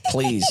 dude,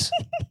 please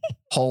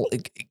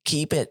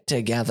keep it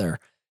together.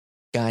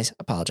 Guys,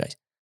 apologize.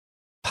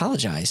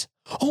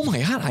 Oh my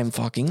God, I'm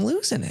fucking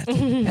losing it.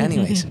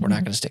 Anyways, we're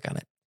not going to stick on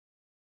it.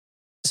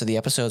 So the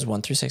episodes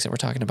 1 through 6 that we're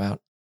talking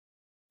about,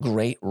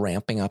 great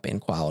ramping up in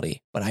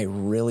quality, but I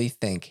really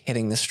think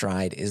hitting the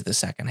stride is the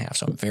second half.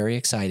 So I'm very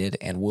excited,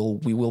 and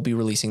we will be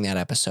releasing that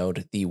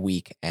episode the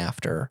week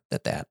after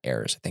that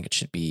airs. I think it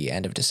should be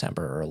end of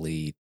December,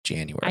 early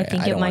January. I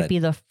think it might be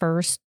the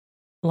first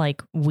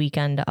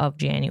weekend of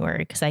January,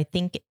 because I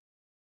think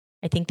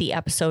the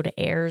episode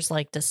airs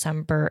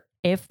December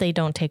if they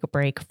don't take a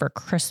break for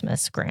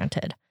Christmas,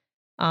 granted.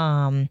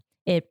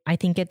 I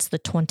think it's the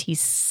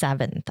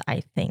 27th,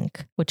 I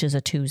think, which is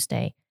a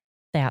Tuesday,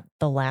 that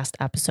the last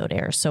episode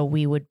airs. So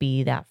we would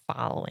be that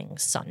following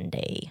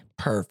Sunday.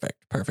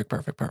 Perfect.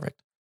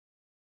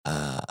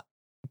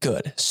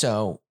 Good.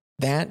 So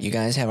that, you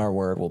guys have our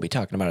word. We'll be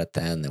talking about it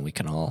then we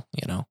can all,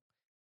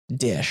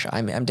 dish.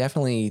 I'm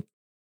definitely,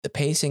 the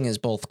pacing is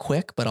both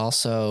quick, but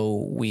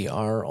also we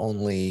are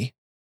only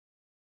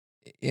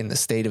in the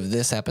state of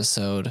this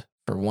episode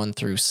for 1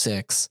 through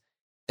 6.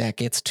 That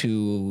gets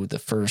to the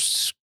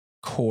first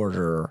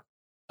quarter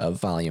of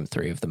volume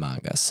 3 of the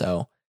manga.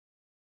 So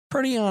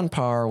pretty on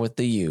par with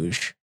the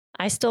huge.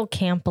 I still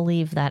can't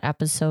believe that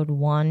episode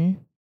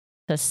 1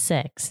 to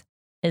 6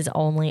 is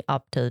only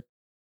up to,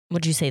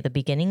 would you say, the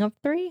beginning of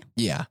 3?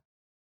 Yeah.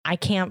 I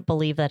can't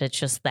believe that it's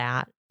just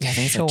that. Yeah, I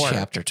think short. It's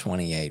chapter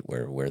 28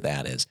 where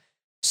that is.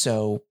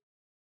 So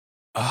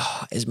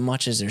as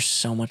much as there's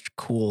so much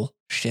cool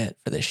shit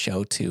for this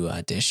show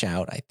to dish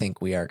out, I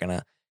think we are going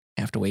to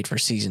have to wait for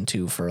season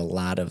 2 for a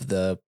lot of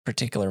the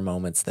particular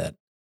moments that.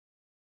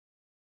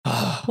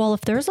 Well,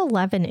 if there's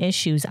 11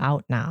 issues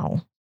out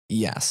now.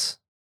 Yes.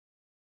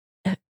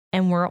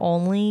 And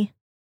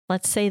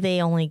let's say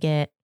they only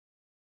get,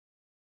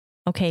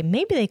 okay,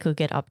 maybe they could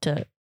get up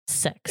to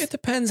 6. It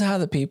depends how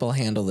the people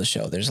handle the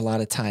show. There's a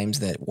lot of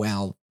times that,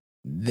 well,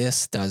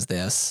 this does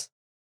this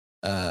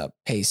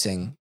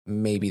pacing.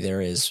 Maybe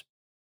there is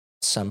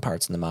some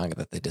parts in the manga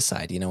that they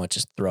decide,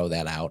 just throw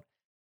that out.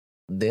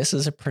 This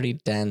is a pretty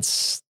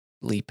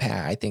densely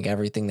packed. I think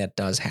everything that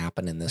does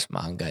happen in this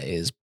manga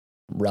is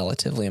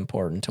relatively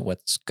important to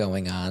what's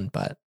going on,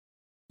 but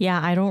Yeah,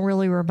 I don't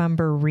really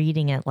remember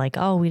reading it like,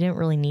 oh, we didn't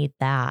really need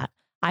that.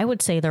 I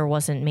would say there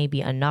wasn't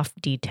maybe enough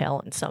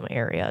detail in some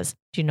areas.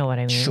 Do you know what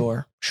I mean?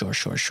 sure.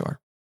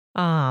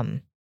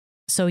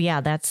 So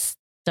yeah, that's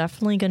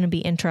definitely going to be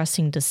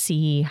interesting to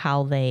see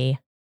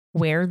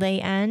where they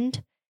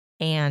end,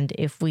 and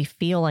if we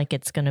feel like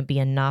it's going to be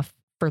enough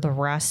for the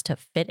rest to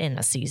fit in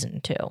a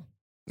season 2.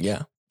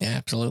 Yeah,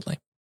 absolutely.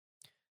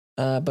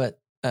 But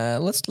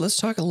let's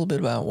talk a little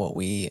bit about what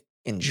we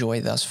enjoy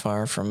thus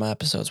far from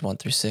episodes 1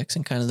 through 6,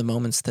 and kind of the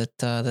moments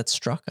that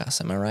struck us.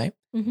 Am I right?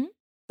 Mm-hmm.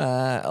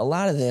 A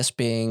lot of this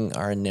being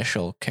our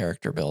initial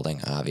character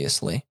building,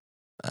 obviously,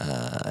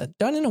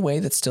 done in a way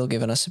that's still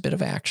giving us a bit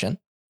of action.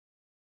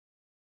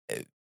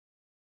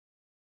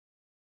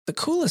 The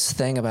coolest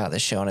thing about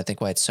this show, and I think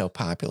why it's so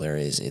popular,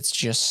 is it's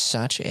just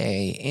such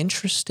a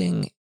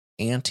interesting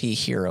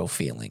anti-hero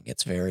feeling.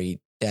 It's very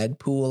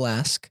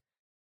Deadpool-esque.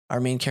 Our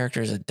main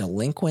character is a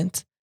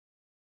delinquent.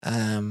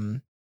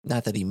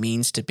 Not that he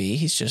means to be.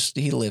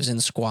 He lives in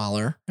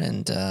squalor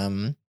and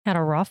Had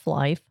a rough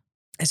life.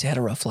 has had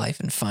a rough life,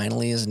 and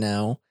finally is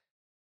now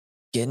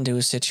getting to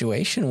a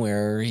situation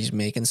where he's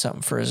making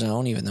something for his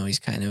own, even though he's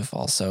kind of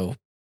also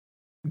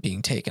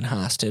being taken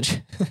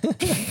hostage.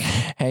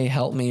 Hey,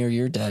 help me or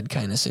you're dead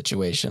kind of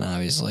situation,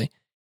 obviously.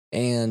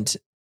 And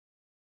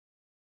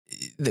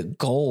the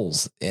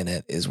goals in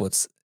it is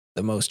what's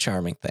the most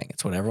charming thing.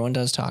 It's what everyone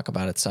does talk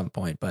about at some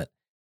point, but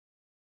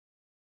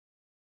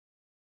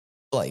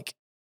like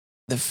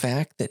the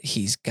fact that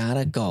he's got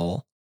a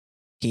goal,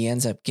 he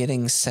ends up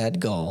getting said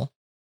goal,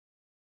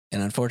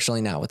 and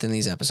unfortunately not within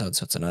these episodes,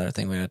 so it's another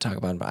thing we're going to talk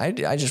about. But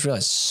I just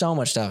realized so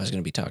much stuff is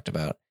going to be talked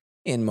about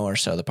in more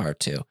so the part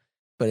 2.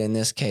 But in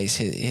this case,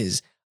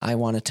 his I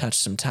want to touch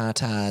some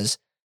tatas.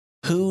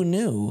 Who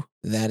knew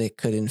that it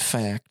could in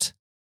fact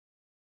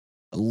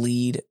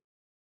lead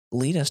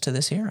us to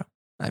this hero?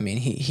 I mean,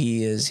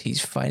 he's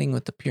fighting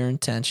with the pure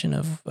intention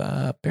of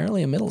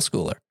apparently a middle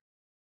schooler.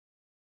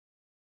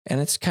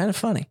 And it's kind of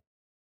funny.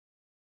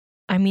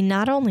 I mean,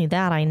 not only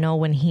that, I know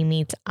when he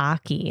meets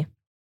Aki,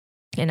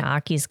 and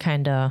Aki's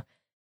kind of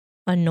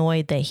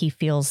annoyed that he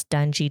feels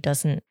Denji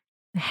doesn't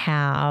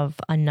have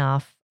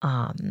enough,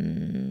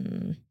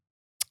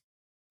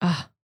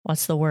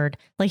 what's the word?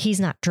 Like,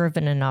 he's not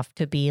driven enough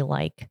to be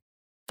like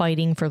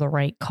fighting for the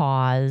right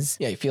cause.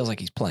 Yeah, he feels like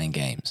he's playing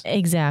games.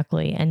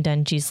 Exactly. And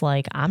Denji's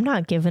like, I'm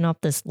not giving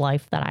up this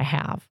life that I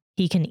have.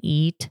 He can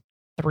eat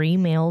 3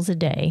 meals a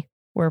day,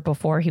 where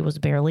before he was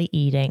barely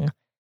eating.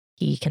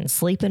 He can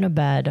sleep in a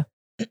bed.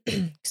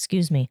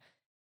 Excuse me.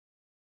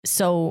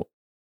 So,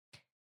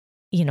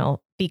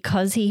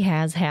 because he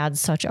has had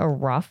such a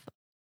rough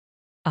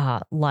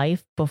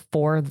life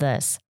before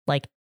this,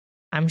 like,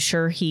 I'm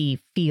sure he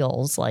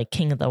feels like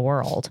king of the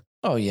world.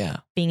 Oh,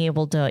 yeah. Being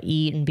able to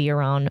eat and be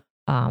around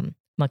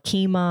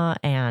Makima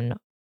and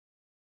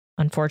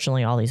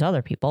unfortunately all these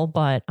other people,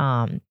 but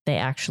they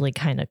actually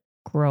kind of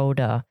grow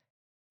to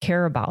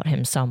care about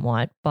him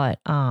somewhat. But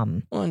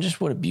well, and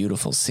just what a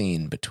beautiful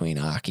scene between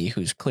Aki,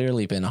 who's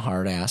clearly been a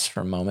hard ass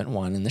from moment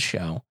 1 in the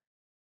show.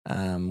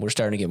 We're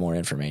starting to get more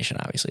information,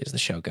 obviously, as the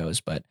show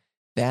goes, but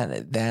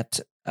that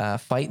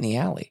fight in the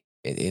alley,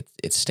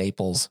 it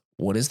staples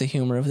what is the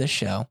humor of this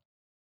show.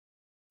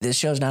 This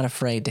show's not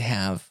afraid to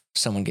have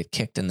someone get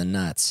kicked in the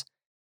nuts,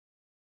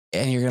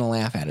 and you're gonna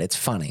laugh at it. It's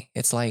funny.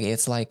 It's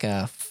like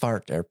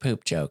fart or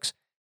poop jokes.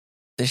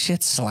 The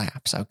shit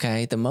slaps.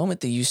 Okay, the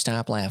moment that you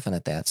stop laughing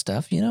at that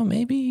stuff,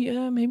 maybe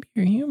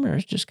your humor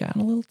has just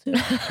gotten a little too,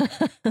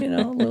 a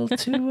little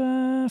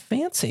too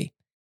fancy.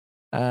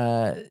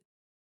 So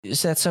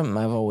that's something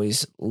I've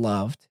always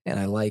loved, and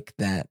I like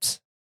that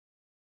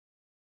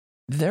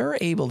they're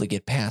able to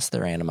get past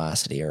their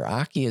animosity, or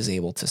Aki is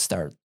able to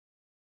start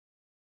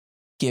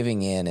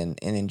giving in and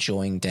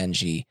enjoying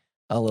Denji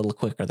a little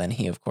quicker than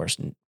he, of course,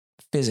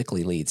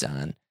 physically leads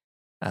on.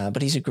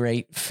 But he's a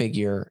great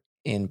figure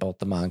in both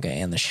the manga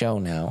and the show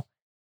now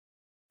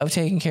of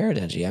taking care of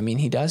Denji. I mean,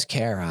 he does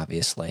care,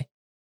 obviously.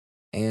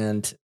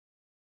 And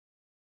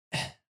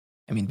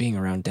I mean, being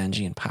around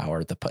Denji and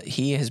power,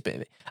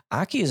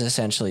 Aki has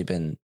essentially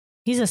been...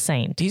 He's a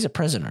saint. He's a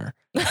prisoner.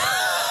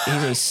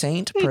 He's a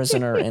saint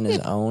prisoner in his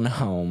own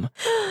home.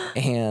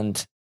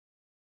 And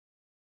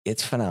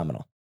it's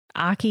phenomenal.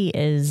 Aki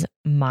is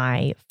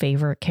my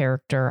favorite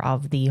character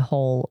of the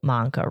whole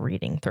manga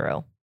reading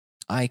through.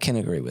 I can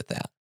agree with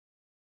that.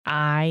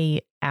 I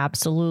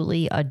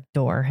absolutely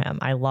adore him.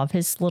 I love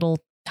his little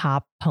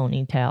top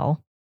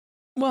ponytail.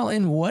 Well,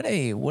 and what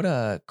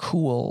a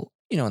cool,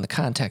 in the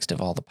context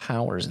of all the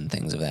powers and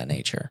things of that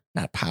nature,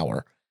 not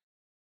power.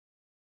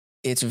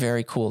 It's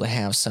very cool to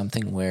have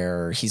something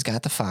where he's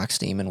got the Fox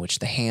Demon, which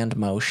the hand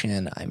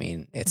motion, I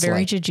mean, it's very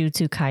like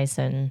Jujutsu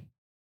Kaisen.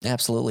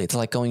 Absolutely. It's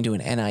like going to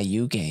an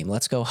NIU game.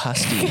 Let's go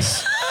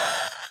Huskies.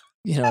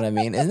 You know what I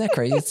mean? Isn't that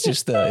crazy? It's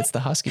just it's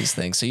the Huskies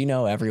thing. So,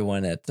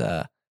 everyone at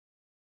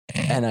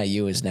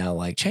NIU is now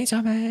like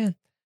Chainsaw Man.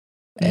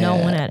 No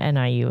one at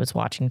NIU is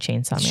watching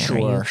Chainsaw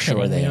Man.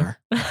 Sure they are.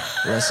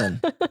 Listen,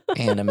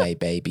 anime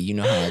baby, you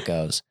know how it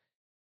goes.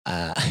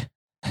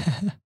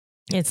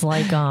 It's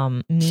like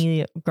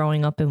me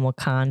growing up in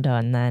Wakanda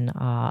and then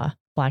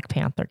Black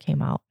Panther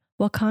came out.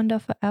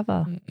 Wakanda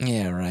forever.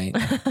 Yeah, right.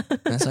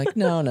 And it's like,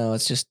 no,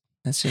 it's just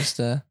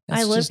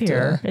I live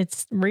here.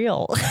 It's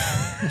real.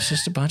 It's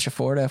just a bunch of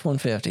Ford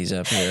F-150s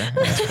up here.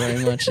 That's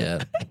pretty much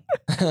it.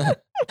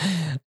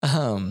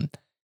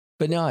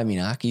 But no, I mean,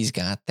 Aki's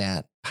got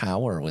that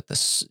power with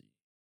this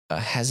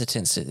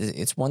hesitance.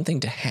 It's one thing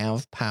to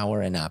have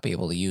power and not be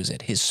able to use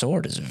it. His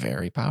sword is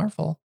very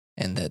powerful,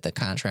 and the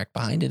contract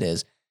behind it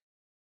is.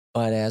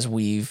 But as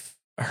we've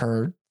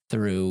heard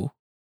through,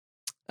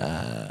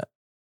 through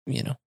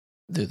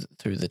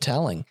the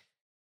telling,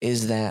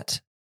 is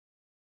that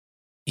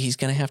he's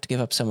going to have to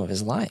give up some of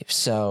his life.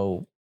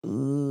 So,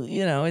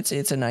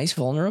 it's a nice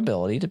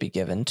vulnerability to be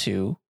given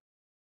to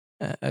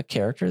a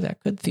character that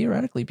could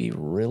theoretically be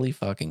really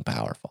fucking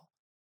powerful.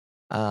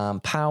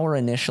 Power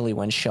initially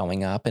when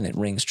showing up, and it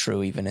rings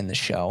true even in the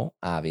show,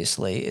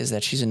 obviously, is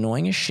that she's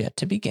annoying as shit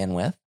to begin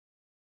with,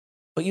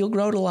 but you'll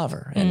grow to love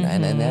her.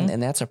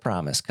 And that's a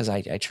promise, because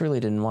I truly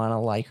didn't want to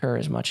like her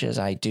as much as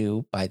I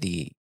do by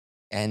the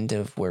end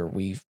of where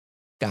we've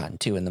gotten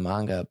to in the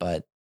manga,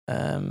 but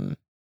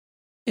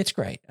it's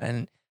great.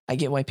 And I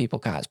get why people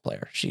cosplay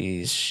her.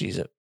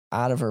 She's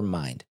out of her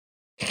mind.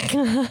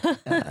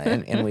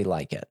 And we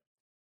like it.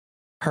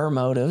 Her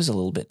motive's a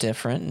little bit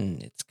different,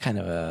 and it's kind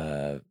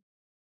of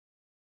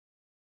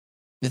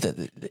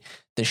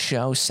the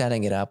show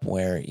setting it up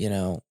where,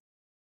 the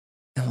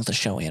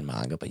show and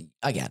manga, but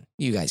again,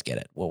 you guys get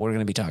it. What we're going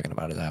to be talking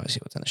about is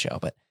obviously what's in the show,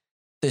 but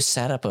this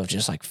setup of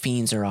just like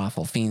fiends are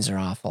awful.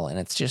 And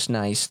it's just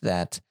nice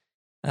that,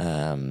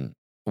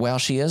 while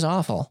she is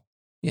awful,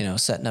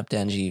 setting up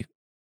Denji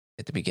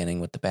at the beginning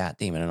with the bat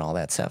demon and all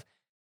that stuff,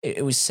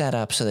 it was set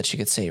up so that she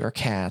could save her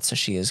cat. So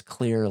she is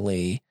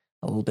clearly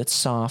a little bit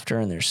softer,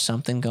 and there's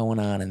something going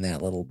on in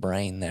that little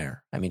brain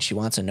there. I mean, she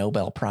wants a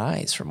Nobel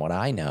Prize from what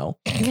I know.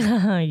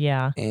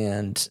 Yeah.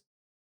 And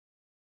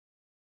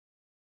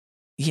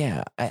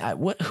yeah,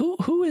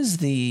 who is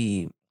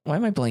why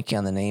am I blanking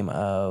on the name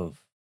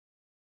of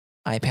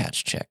Eye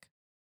Patch chick?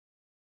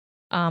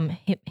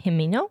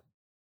 Himino?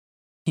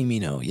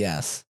 Himino,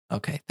 yes.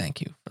 Okay,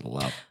 thank you for the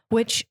love.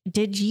 Which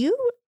did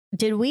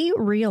we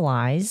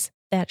realize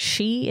that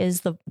she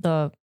is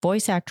the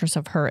voice actress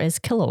of her is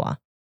Killua?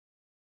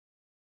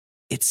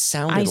 It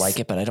sounded like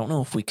it, but I don't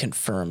know if we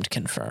confirmed.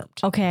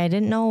 Okay, I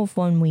didn't know if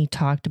when we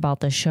talked about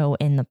the show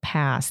in the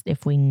past,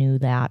 if we knew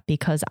that,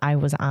 because I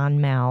was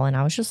on Mal and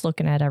I was just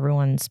looking at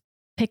everyone's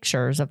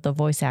pictures of the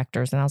voice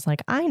actors and I was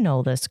like, I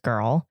know this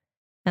girl.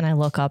 And I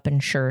look up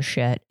and sure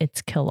shit,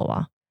 it's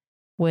Killua,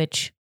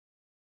 which,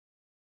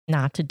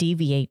 not to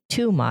deviate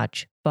too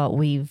much, but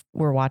we're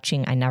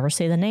watching, I never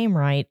say the name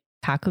right,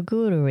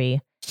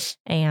 Kakagurui.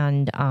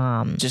 And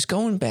just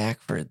going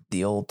back for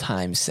the old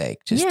time's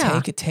sake, just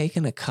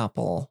taking a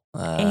couple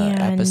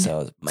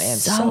episodes, man,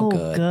 so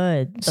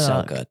good.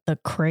 So good. The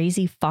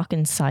crazy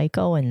fucking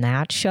psycho in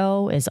that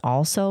show is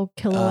also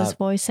Killua's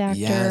voice actor.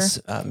 Yes,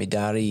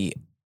 Midari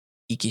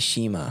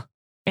Ikishima.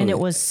 And it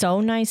was so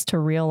nice to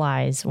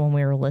realize when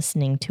we were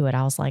listening to it,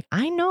 I was like,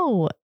 I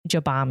know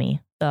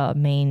Jabami, the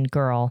main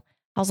girl.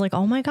 I was like,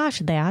 oh my gosh,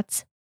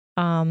 that's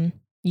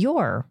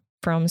Yor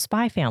from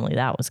Spy Family.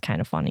 That was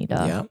kind of funny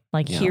to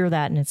hear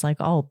that. And it's like,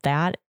 oh,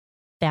 that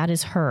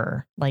is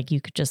her. Like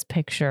you could just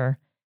picture.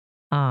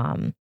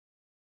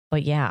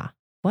 But yeah,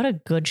 what a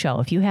good show.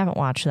 If you haven't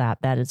watched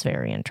that is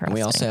very interesting.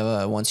 We also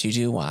have once you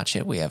do watch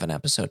it, we have an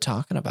episode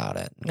talking about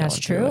it. That's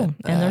true.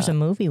 And there's a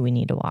movie we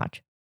need to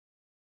watch.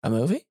 A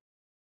movie?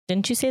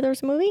 Didn't you say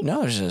there's a movie?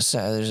 No, there's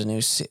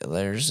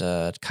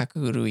a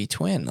Kakagurui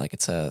Twin. Like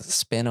it's a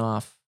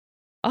spin-off.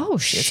 Oh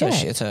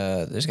shit!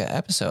 There's got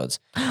episodes.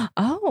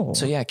 Oh,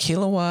 so yeah,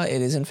 Killua.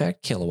 It is in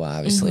fact Killua.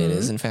 Obviously, it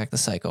is in fact the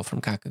psycho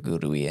from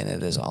Kakagurui, and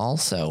it is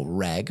also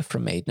Reg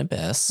from Made in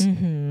Abyss.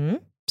 Mm-hmm.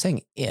 I'm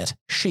saying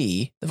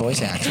she, the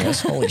voice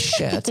actress. Holy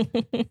shit!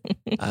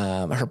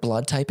 Her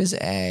blood type is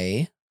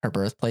A. Her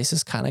birthplace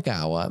is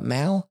Kanagawa.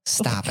 Mal,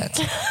 stop it.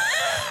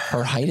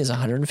 Her height is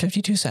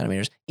 152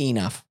 centimeters.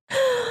 Enough.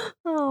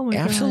 Oh my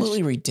god!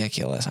 Absolutely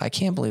ridiculous. I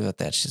can't believe that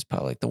that's just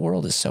public. The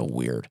world is so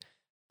weird.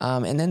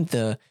 And then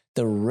the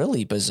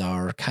really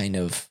bizarre kind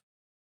of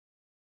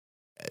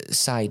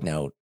side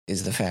note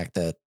is the fact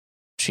that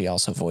she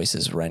also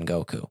voices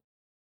Rengoku.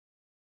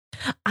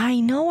 I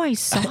know, I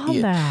saw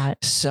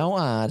that. So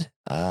odd.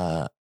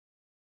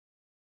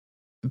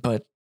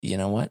 But you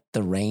know what?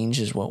 The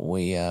range is what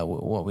we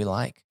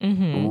like.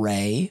 Mm-hmm.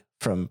 Ray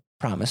from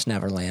Promise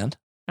Neverland.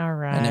 All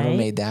right. I never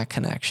made that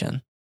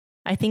connection.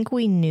 I think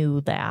we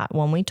knew that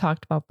when we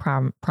talked about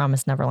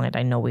Promise Neverland.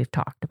 I know we've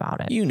talked about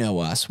it. You know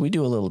us. We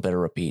do a little bit of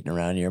repeating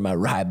around here, my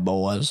right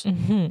boys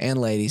and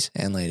ladies.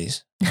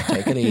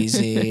 Take it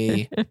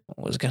easy. I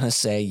was going to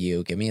say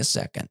you. Give me a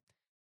second.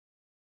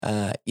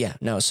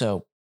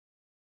 So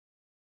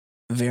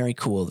very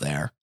cool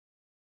there.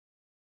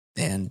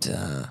 And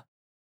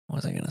what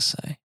was I going to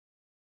say?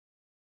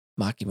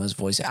 Makima's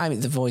voice. I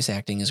mean, the voice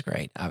acting is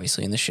great,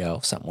 obviously, in the show.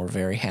 Something we're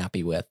very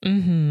happy with.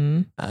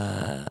 Mm-hmm.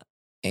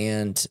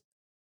 And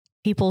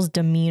people's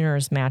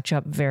demeanors match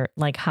up very,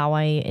 like how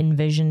I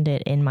envisioned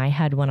it in my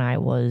head when I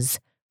was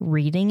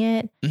reading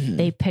it. Mhm.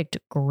 They picked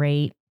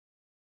great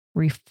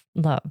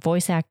the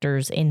voice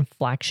actors'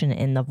 inflection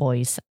in the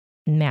voice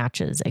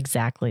matches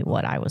exactly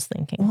what I was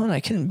thinking. Well, and I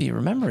couldn't be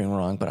remembering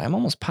wrong, but I'm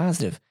almost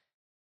positive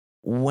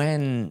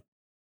when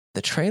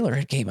the trailer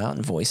had came out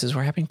and voices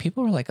were happening,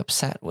 people were like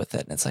upset with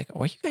it. And it's like,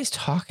 what are you guys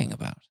talking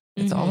about?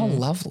 It's all Mhm.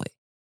 lovely.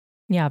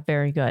 Yeah,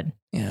 very good.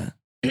 Yeah.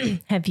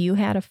 Have you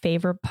had a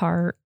favorite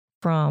part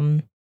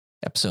from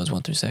Episodes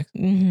 1 through 6,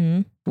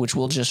 mm-hmm. which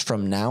we'll just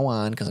from now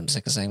on, because I'm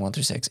sick of saying 1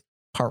 through 6,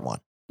 part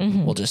 1.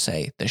 Mm-hmm. We'll just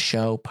say the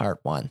show part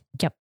 1.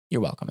 Yep.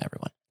 You're welcome,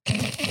 everyone.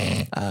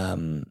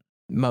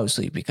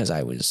 Mostly because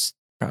I was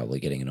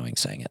probably getting annoying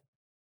saying it.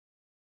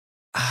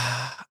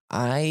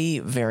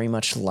 I very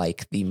much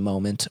like the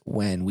moment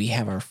when we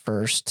have our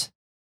first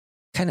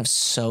kind of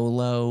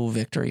solo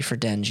victory for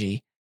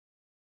Denji.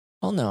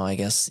 Well, no, I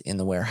guess in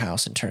the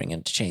warehouse and turning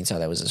into Chainsaw,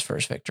 that was his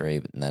first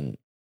victory. And then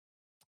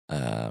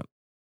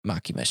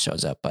Makima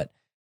shows up. But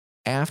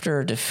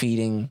after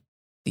defeating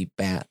the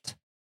Bat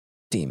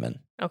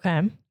Demon,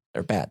 Okay.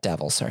 or Bat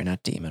Devil, sorry,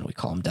 not Demon. We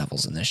call them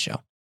devils in this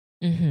show.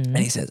 Mm-hmm. And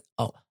he says,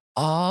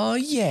 oh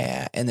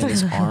yeah. And then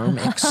his arm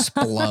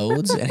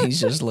explodes and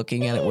he's just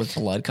looking at it with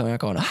blood coming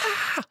out going,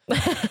 ah!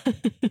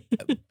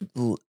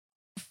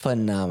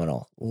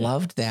 Phenomenal.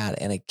 Loved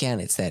that. And again,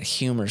 it's that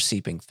humor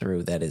seeping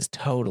through that is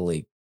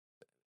totally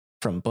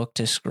from book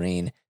to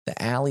screen.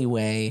 The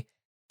alleyway,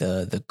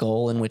 the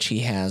goal in which he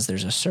has,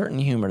 there's a certain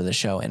humor to the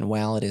show. And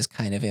while it is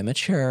kind of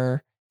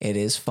immature, it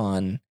is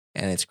fun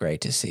and it's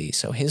great to see.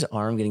 So his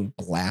arm getting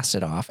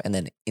blasted off and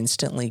then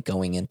instantly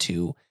going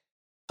into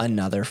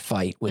another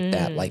fight with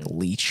that like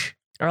leech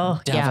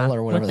devil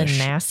or whatever. With the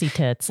nasty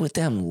tits. With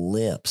them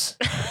lips.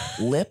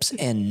 Lips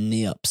and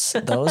nips.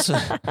 Those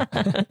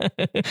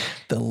the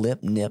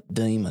lip nip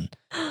demon.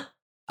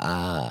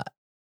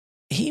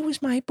 He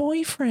was my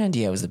boyfriend.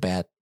 Yeah, it was the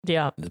bad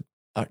devil.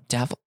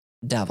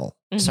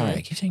 Mm-hmm. Sorry,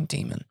 I keep saying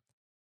demon.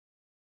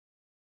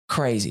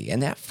 Crazy.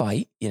 And that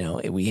fight,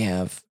 we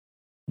have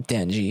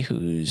Denji,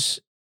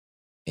 who's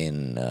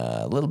in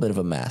a little bit of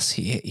a mess.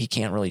 He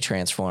can't really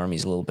transform.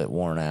 He's a little bit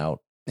worn out.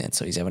 And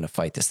so he's having to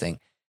fight this thing.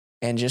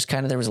 And just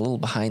kind of, there was a little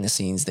behind the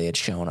scenes they had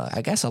shown.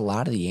 I guess a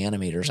lot of the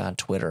animators on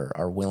Twitter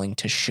are willing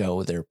to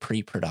show their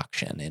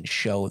pre-production and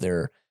show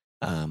their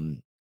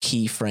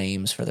key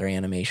frames for their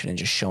animation and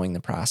just showing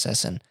the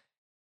process. And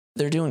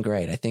they're doing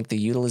great. I think the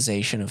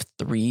utilization of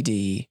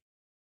 3D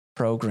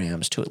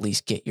programs to at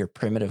least get your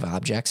primitive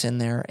objects in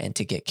there and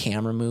to get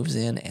camera moves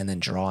in and then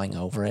drawing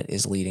over it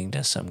is leading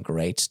to some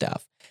great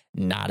stuff.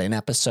 Not in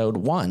episode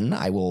 1.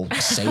 I will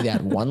say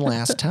that one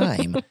last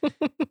time.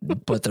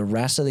 But the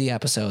rest of the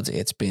episodes,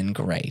 it's been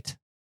great.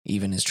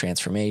 Even his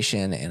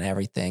transformation and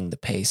everything, the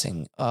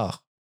pacing,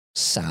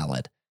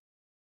 solid.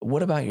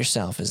 What about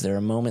yourself? Is there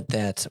a moment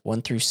that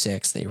 1 through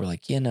 6 that you were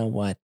like, you know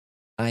what?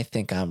 I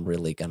think I'm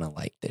really going to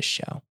like this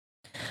show.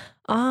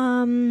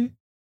 I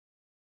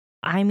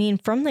mean,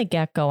 from the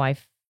get-go, I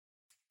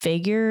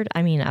figured,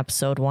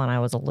 episode 1, I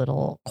was a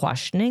little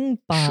questioning,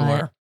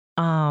 but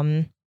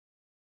sure.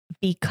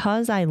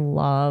 Because I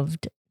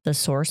loved the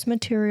source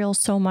material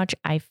so much,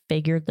 I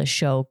figured the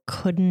show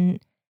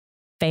couldn't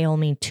fail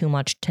me too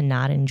much to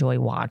not enjoy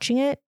watching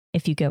it,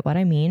 if you get what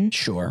I mean.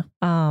 Sure.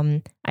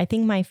 I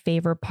think my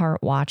favorite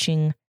part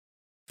watching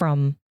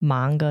from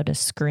manga to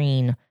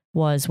screen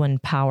was when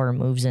Power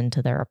moves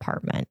into their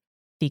apartment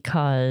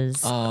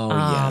because,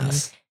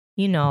 yes.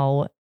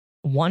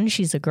 1,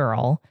 she's a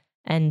girl,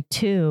 and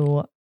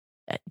 2,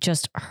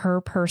 just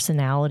her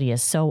personality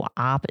is so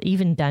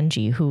even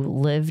Denji, who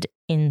lived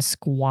in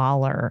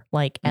squalor,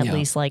 like at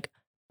least like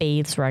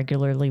bathes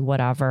regularly,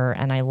 whatever.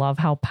 And I love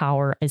how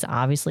Power is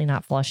obviously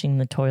not flushing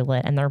the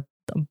toilet, and their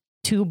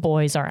 2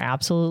 boys are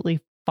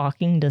absolutely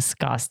fucking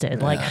disgusted.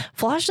 Yeah. Like,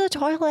 flush the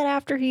toilet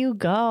after you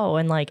go,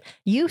 and like,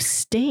 you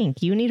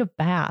stink, you need a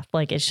bath.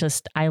 Like, it's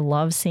just, I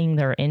love seeing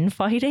their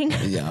infighting.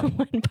 Yeah.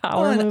 When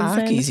Power moves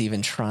Aki's in.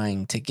 even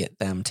trying to get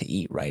them to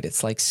eat right.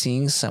 It's like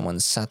seeing someone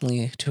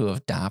suddenly to have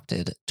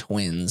adopted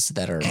twins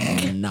that are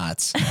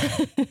nuts.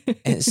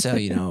 And so,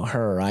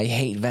 I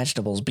hate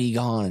vegetables, be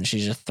gone. And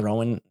she's just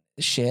throwing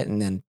shit.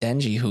 And then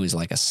Denji, who's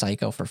like a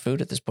psycho for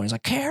food at this point, is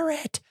like,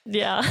 carrot.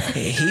 Yeah.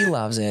 He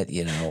loves it,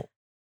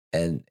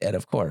 And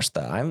of course,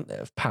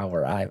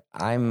 Power.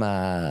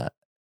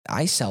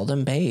 I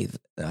seldom bathe.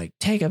 Like,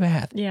 take a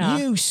bath. Yeah.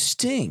 You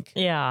stink.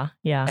 Yeah.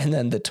 Yeah. And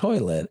then the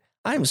toilet.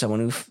 I'm someone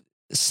who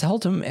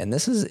seldom, and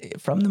this is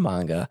from the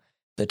manga,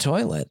 the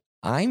toilet.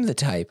 I'm the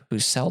type who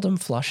seldom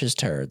flushes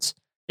turds.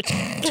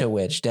 To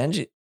which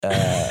Denji,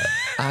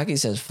 Aki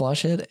says,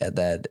 flush it. And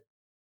then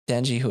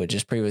Denji, who had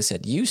just previously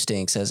said, you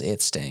stink, says,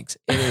 it stinks.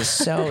 It is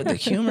so, the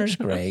humor's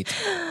great.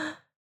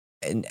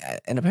 And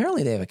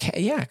apparently they have a cat.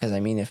 Yeah, because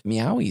if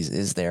Meowies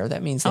is there,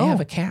 that means they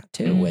have a cat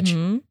too, which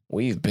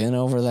we've been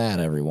over that,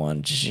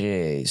 everyone.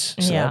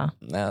 Jeez. So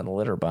that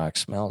litter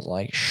box smells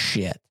like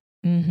shit.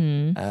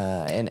 Mm-hmm.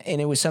 And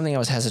it was something I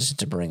was hesitant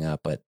to bring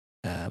up, but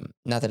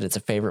not that it's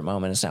a favorite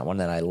moment. It's not one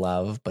that I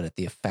love, but at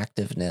the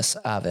effectiveness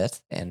of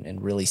it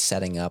and really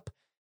setting up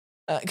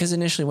Because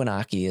initially when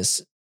Aki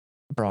is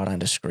brought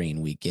onto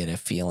screen, we get a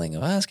feeling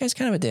of, this guy's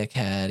kind of a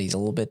dickhead. He's a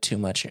little bit too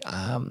much, he's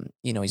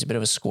a bit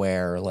of a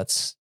square.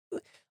 Let's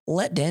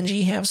let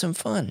Denji have some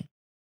fun.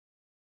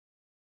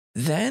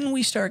 Then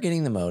we start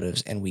getting the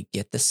motives and we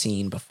get the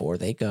scene before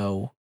they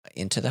go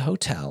into the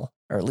hotel,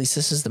 or at least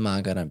this is the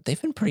manga. And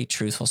they've been pretty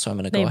truthful, so I'm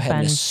going to go ahead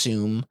and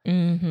assume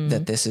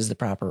that this is the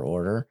proper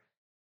order.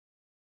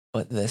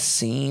 But the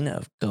scene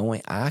of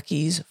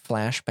Aki's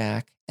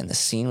flashback and the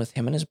scene with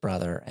him and his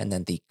brother, and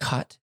then the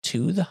cut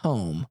to the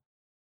home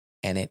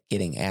and it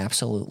getting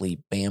absolutely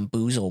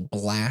bamboozle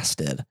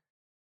blasted.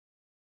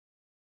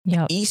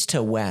 Yeah. East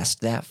to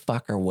west, that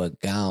fucker was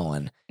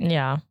going.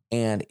 Yeah.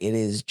 And it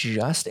is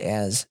just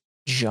as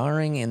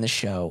jarring in the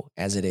show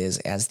as it is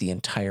as the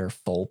entire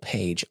full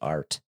page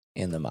art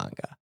in the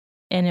manga.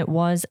 And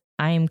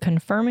I am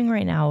confirming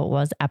right now, it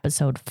was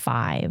episode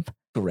 5.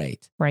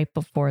 Great. Right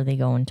before they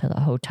go into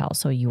the hotel.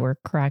 So you were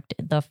correct.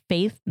 The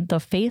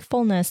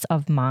faithfulness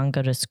of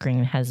manga to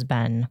screen has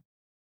been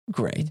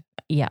great.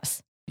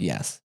 Yes.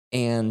 Yes.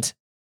 And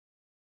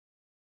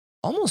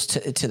almost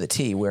to the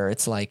T, where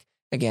it's like,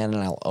 again,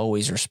 and I'll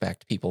always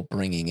respect people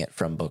bringing it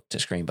from book to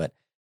screen, but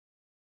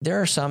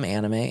there are some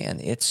anime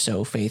and it's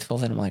so faithful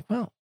that I'm like,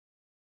 well,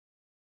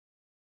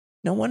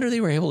 no wonder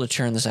they were able to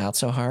churn this out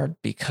so hard,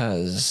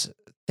 because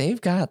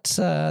they've got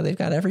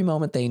every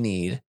moment they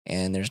need,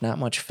 and there's not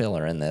much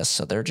filler in this,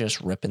 so they're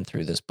just ripping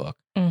through this book.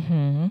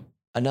 Mm-hmm.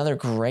 Another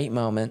great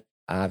moment,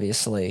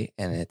 obviously,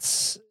 and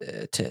it's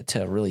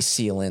to really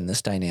seal in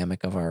this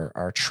dynamic of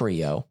our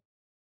trio,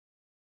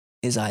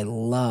 is I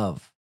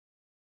love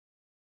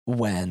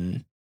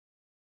when,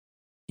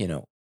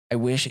 I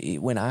wish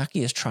when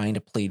Aki is trying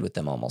to plead with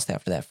them almost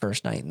after that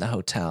first night in the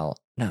hotel,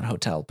 not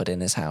hotel, but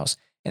in his house,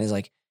 and he's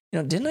like,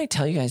 didn't I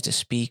tell you guys to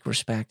speak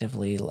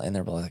respectively? And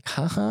they're both like,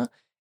 huh?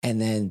 And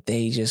then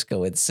they just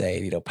go and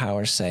say,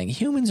 Power's saying,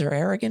 humans are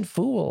arrogant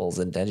fools.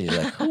 And Denji's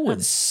like, who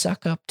would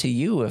suck up to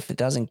you if it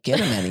doesn't get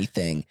him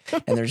anything?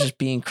 And they're just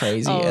being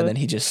crazy. And then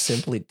he just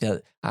simply,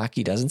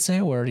 Aki doesn't say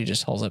a word. He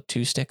just holds up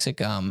 2 sticks of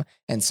gum.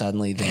 And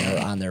suddenly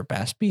they're on their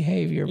best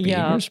behavior,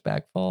 being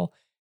respectful.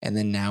 And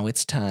then now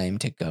it's time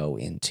to go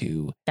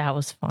into that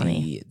was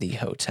funny. The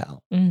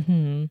hotel.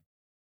 Mm-hmm.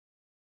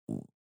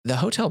 The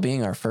hotel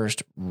being our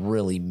first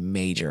really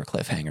major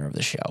cliffhanger of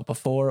the show.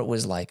 Before it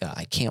was like,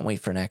 I can't wait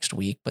for next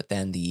week. But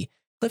then the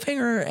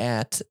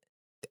cliffhanger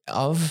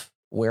of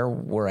where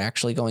we're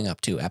actually going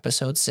up to,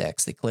 episode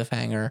 6, the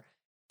cliffhanger,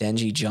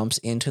 Denji jumps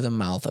into the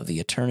mouth of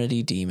the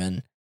Eternity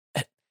Demon.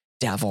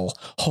 Devil.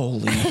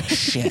 Holy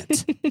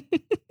shit.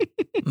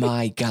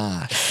 My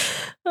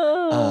gosh.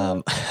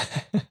 How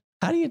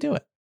do you do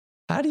it?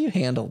 How do you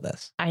handle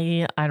this?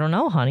 I don't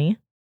know, honey.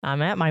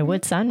 I'm at my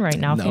wit's end right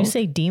now. If you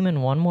say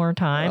demon one more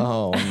time.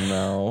 Oh,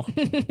 no.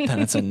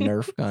 Then it's a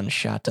Nerf gun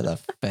shot to the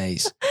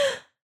face.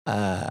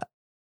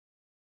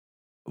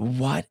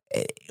 What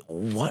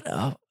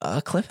a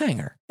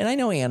cliffhanger. And I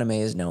know anime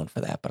is known for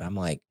that, but I'm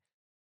like,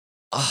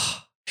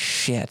 oh,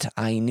 shit.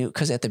 I knew,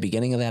 because at the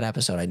beginning of that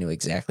episode, I knew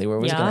exactly where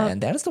it was going to end.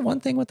 That is the one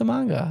thing with the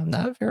manga I'm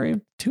not very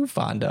too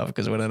fond of,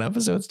 because when an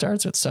episode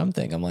starts with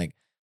something, I'm like,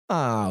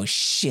 oh,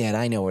 shit,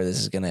 I know where this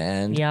is going to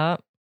end. Yeah.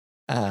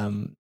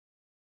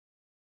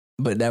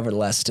 But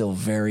nevertheless, still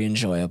very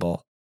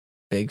enjoyable.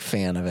 Big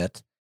fan of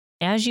it.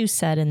 As you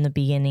said in the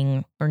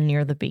beginning, or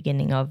near the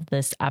beginning of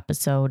this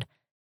episode,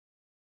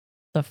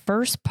 the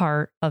first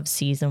part of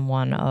season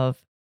 1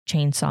 of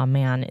Chainsaw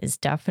Man is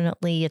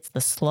definitely, it's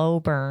the slow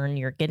burn.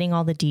 You're getting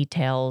all the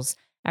details,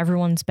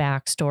 everyone's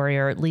backstory,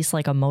 or at least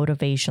like a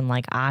motivation,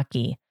 like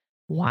Aki.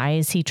 Why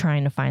is he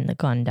trying to find the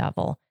gun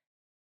devil?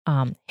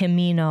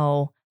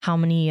 Himino, how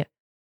many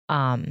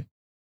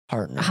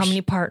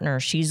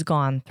partners she's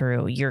gone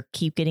through. You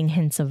keep getting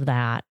hints of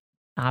that.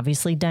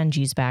 Obviously,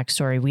 Denji's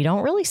backstory. We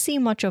don't really see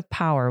much of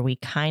Power. We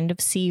kind of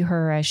see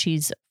her as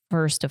she's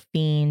first a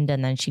fiend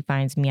and then she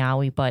finds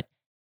Meowie, but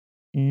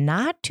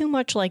not too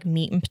much like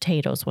meat and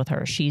potatoes with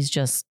her. She's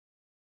just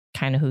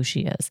kind of who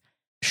she is.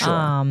 Sure.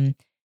 And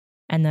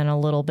then a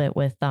little bit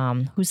with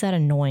who's that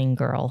annoying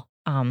girl?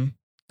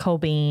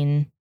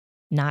 Cobain.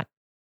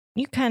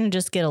 You kind of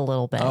just get a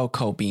little bit. Oh,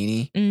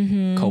 Kobeni.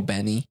 Mm-hmm.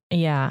 Kobeni.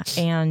 Yeah.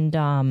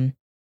 And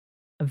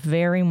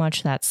very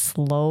much that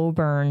slow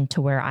burn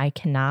to where I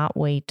cannot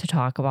wait to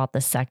talk about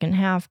the second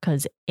half,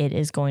 because it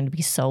is going to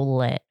be so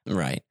lit.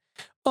 Right.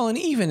 Well, and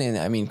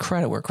even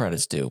credit where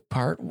credit's due.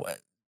 Part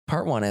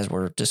 1, as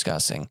we're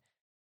discussing,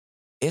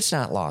 it's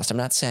not lost. I'm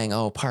not saying,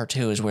 part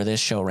 2 is where this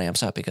show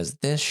ramps up, because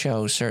this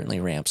show certainly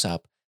ramps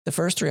up. The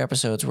first 3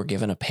 episodes were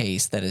given a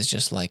pace that is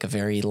just like a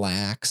very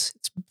lax.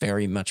 It's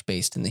very much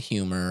based in the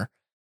humor.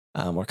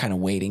 We're kind of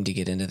waiting to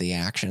get into the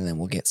action, and then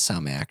we'll get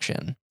some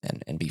action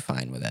and be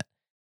fine with it.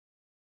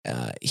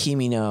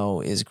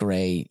 Himino is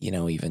great,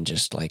 even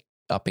just like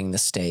upping the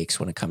stakes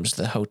when it comes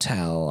to the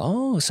hotel.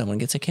 Oh, someone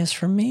gets a kiss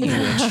from me.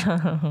 Which,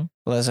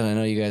 listen, I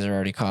know you guys are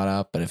already caught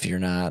up, but if you're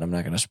not, I'm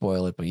not going to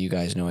spoil it, but you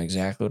guys know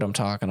exactly what I'm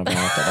talking about.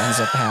 That ends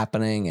up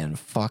happening, and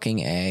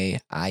fucking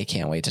I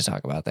can't wait to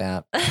talk about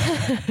that.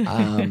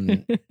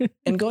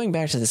 And going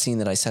back to the scene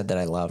that I said that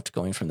I loved,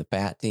 going from the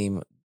bat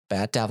theme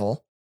Bat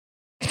Devil,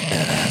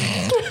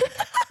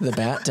 the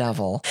Bat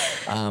Devil,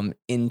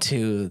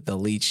 into the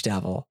Leech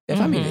Devil.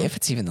 If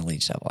it's even the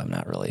Leech Devil, I'm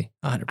not really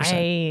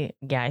 100%.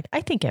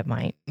 I think it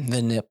might.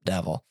 The Nip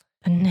Devil.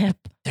 A nip.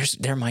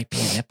 There might be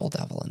a nipple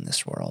devil in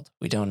this world.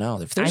 We don't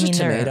know. If there's a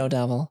tomato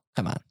devil,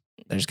 come on,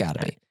 there's got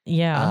to be.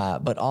 Yeah.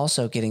 But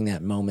also getting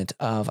that moment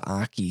of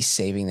Aki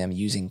saving them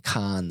using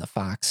Khan, the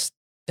fox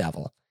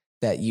devil,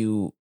 that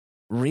you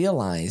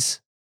realize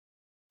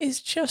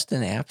is just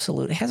an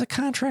absolute, has a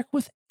contract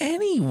with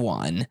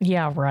anyone.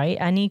 Yeah, right.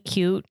 Any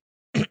cute,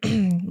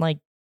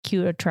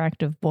 cute,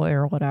 attractive boy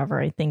or whatever,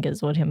 I think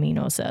is what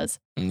Himeno says.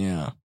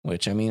 Yeah.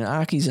 Which, I mean,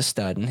 Aki's a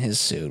stud in his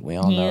suit. We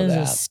all know that.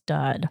 He is a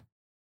stud.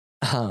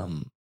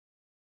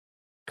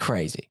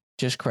 Crazy.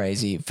 Just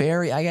crazy.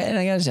 Very, I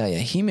got to tell you,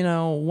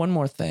 Himeno, one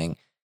more thing.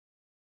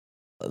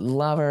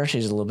 Love her.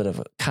 She's a little bit of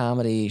a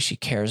comedy. She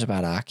cares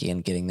about Aki,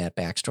 and getting that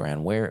backstory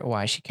on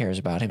why she cares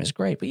about him is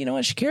great. But you know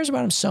what? She cares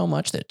about him so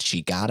much that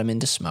she got him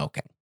into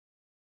smoking.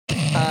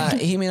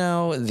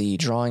 Himeno, the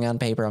drawing on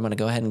paper, I'm going to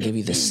go ahead and give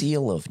you the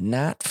seal of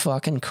not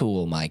fucking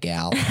cool, my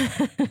gal.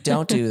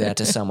 Don't do that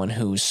to someone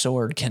whose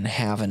sword can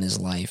have in his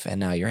life, and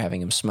now you're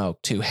having him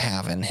smoke to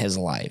have in his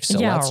life. So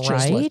let's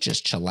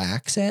just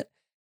chillax it.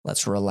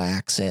 Let's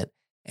relax it.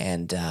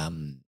 And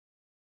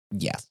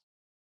yes.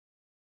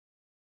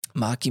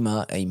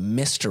 Makima, a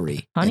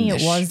mystery. Honey,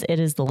 it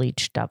is the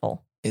Leech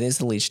Devil. It is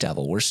the Leech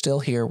Devil. We're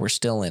still here. We're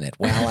still in it.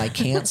 While I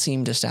can't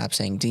seem to stop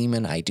saying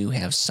demon, I do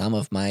have some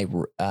of my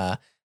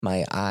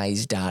my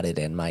I's dotted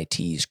and my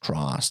T's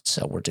crossed.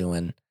 So we're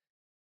doing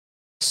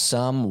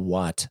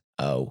somewhat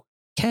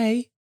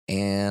okay.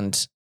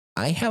 And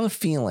I have a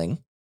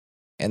feeling,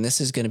 and this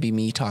is going to be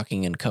me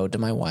talking in code to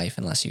my wife,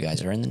 unless you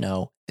guys are in the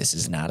know. This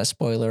is not a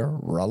spoiler.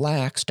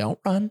 Relax. Don't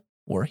run.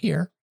 We're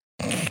here.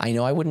 I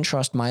know I wouldn't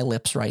trust my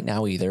lips right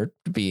now either,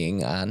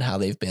 being on how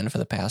they've been for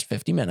the past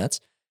 50 minutes.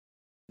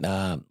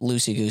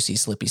 Loosey-goosey,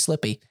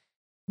 slippy.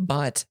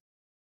 But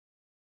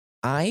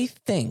I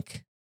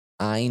think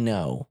I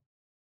know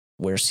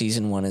where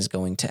season 1 is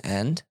going to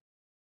end.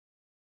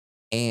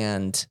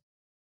 And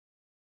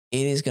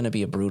it is going to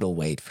be a brutal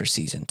wait for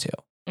season 2.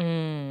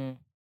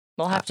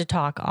 We'll have to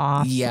talk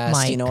off. Yes,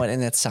 Mike. You know what?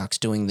 And that sucks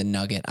doing the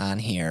nugget on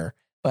here.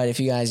 But if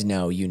you guys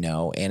know, you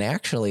know. And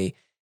actually,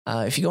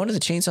 if you go into the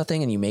chainsaw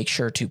thing and you make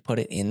sure to put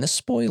it in the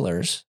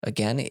spoilers,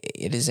 again,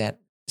 it is at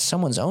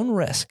someone's own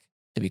risk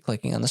to be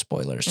clicking on the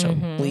spoilers. So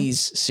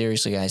please,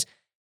 seriously, guys,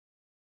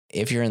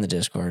 if you're in the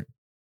Discord,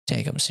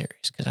 take them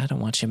serious, because I don't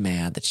want you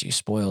mad that you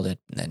spoiled it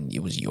and then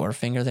it was your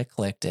finger that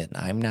clicked it. And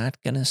I'm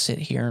not going to sit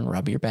here and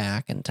rub your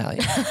back and tell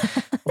you.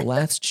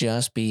 Let's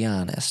just be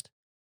honest.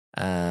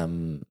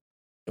 We'll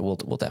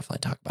definitely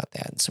talk about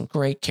that. And some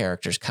great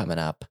characters coming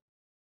up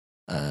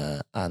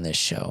on this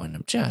show, and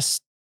I'm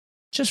just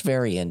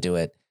very into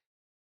it.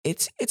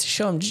 It's a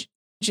show I'm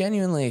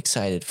genuinely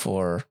excited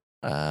for,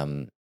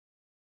 and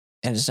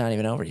it's not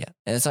even over yet.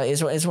 And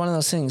it's one of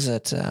those things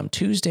that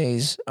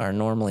Tuesdays are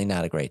normally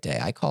not a great day.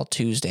 I call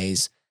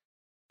Tuesdays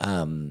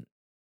Terrible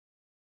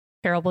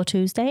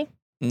Tuesday?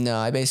 No,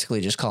 I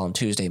basically just call them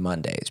Tuesday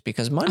Mondays,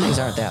 because Mondays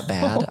aren't that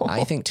bad.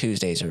 I think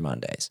Tuesdays are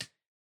Mondays.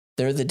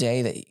 They're the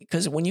day that,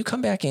 because when you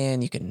come back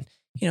in, you can,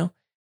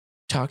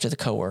 talk to the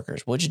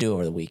coworkers. What'd you do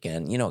over the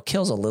weekend? It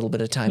kills a little bit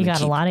of time. You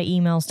got a lot of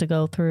emails to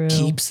go through.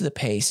 Keeps the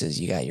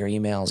paces. You got your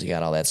emails. You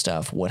got all that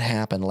stuff. What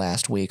happened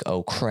last week?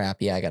 Oh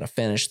crap! Yeah, I got to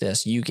finish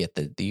this. You get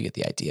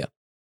the idea.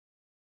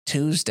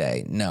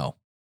 Tuesday, no.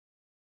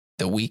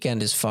 The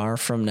weekend is far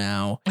from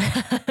now,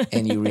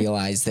 and you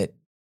realize that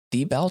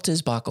the belt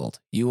is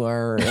buckled. You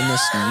are in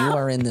this. You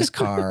are in this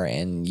car,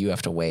 and you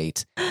have to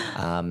wait.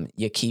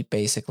 You keep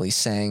basically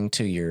saying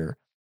to your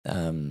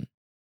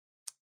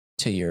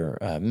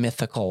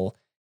mythical,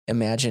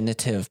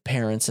 imaginative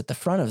parents at the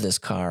front of this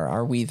car,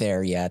 "Are we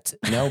there yet?"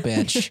 No,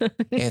 bitch.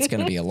 It's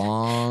going to be a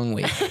long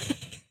week.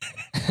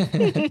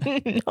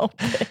 No,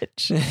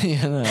 bitch.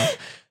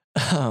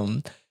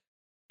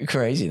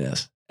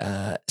 Craziness.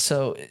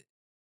 So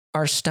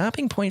our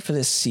stopping point for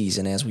this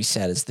season, as we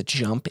said, is the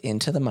jump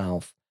into the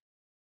mouth.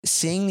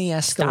 Seeing the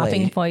escalate.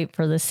 Stopping point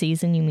for the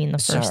season, you mean the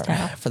first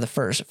half? For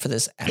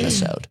this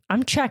episode.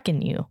 I'm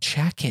checking you.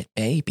 Check it,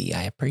 baby.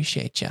 I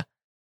appreciate you.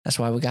 That's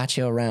why we got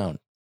you around.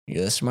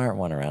 You're the smart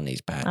one around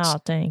these parts. Oh,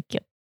 thank you.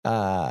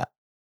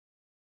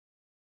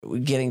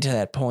 Getting to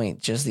that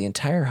point, just the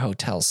entire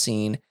hotel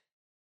scene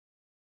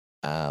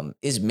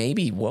is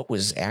maybe what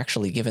was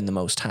actually given the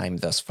most time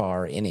thus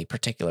far in a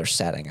particular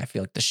setting. I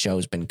feel like the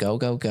show's been go,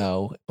 go,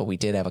 go, but we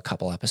did have a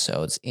couple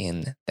episodes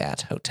in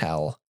that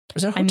hotel.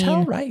 Was it a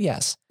hotel, right?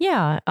 Yes.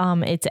 Yeah.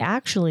 It's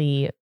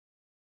actually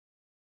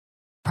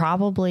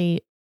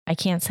probably, I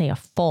can't say a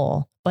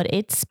full, but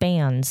it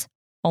spans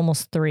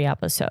almost 3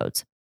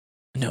 episodes.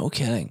 No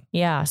kidding.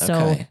 Yeah.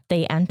 So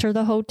they enter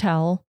the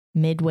hotel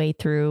midway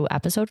through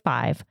episode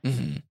 5.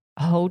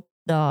 All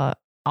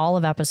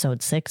of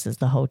episode 6 is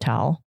the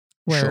hotel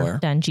where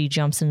Denji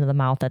jumps into the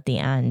mouth at the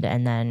end,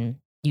 and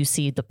then you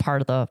see the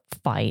part of the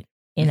fight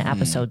in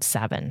episode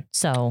 7.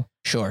 So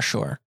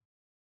sure.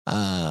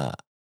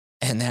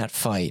 And that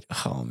fight,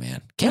 oh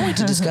man. Can't wait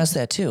to discuss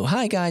that too.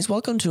 Hi guys,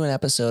 welcome to an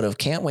episode of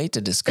Can't Wait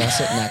to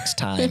Discuss It Next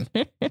Time.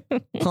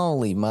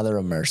 Holy mother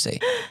of mercy.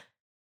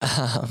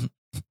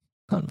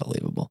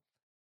 Unbelievable.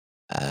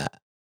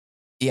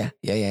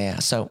 Yeah.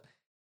 So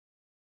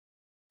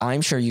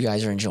I'm sure you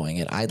guys are enjoying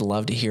it. I'd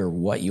love to hear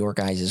what your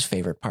guys'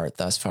 favorite part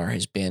thus far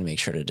has been. Make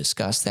sure to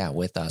discuss that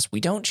with us.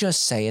 We don't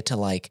just say it to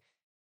like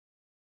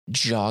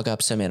jog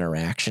up some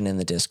interaction in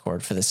the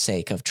Discord for the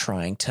sake of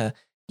trying to,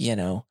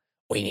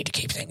 we need to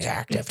keep things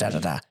active.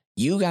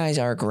 You guys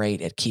are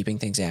great at keeping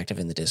things active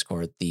in the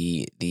Discord.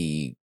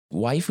 The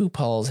waifu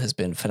polls has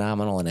been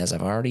phenomenal. And as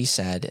I've already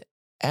said,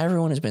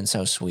 everyone has been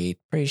so sweet.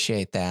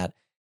 Appreciate that.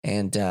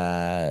 And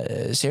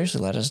seriously,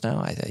 let us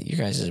know. I think your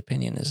guys'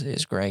 opinion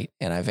is great.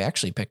 And I've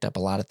actually picked up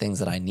a lot of things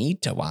that I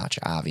need to watch,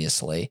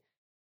 obviously,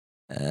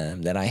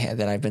 that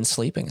I've been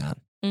sleeping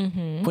on.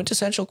 Mm-hmm.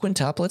 Quintessential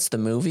Quintuplets, the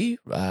movie,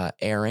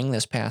 airing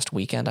this past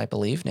weekend, I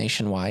believe,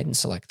 nationwide in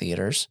select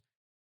theaters.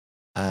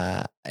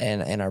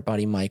 And our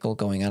buddy Michael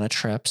going on a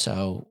trip.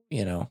 So,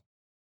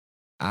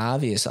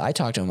 obviously I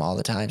talk to him all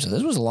the time. So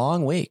this was a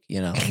long week,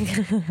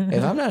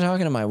 If I'm not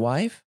talking to my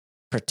wife,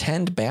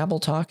 pretend babble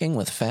talking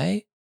with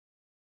Faye,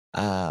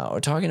 or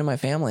talking to my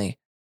family,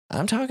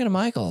 I'm talking to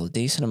Michael a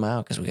decent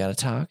amount because we got to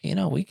talk,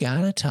 we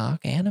got to talk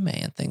anime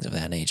and things of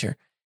that nature.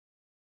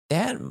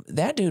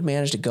 That dude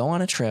managed to go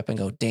on a trip and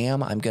go,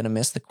 damn, I'm going to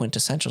miss the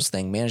Quintessentials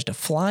thing. Managed to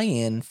fly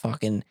in,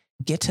 fucking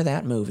get to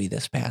that movie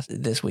this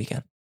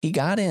weekend. He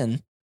got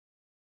in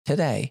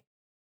today,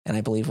 and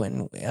I believe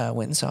went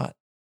and saw it.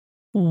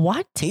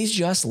 What? He's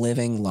just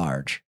living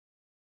large.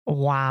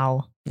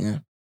 Wow. Yeah.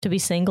 To be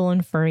single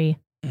and free.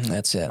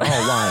 That's it. Oh,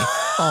 why?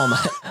 Oh,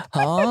 my.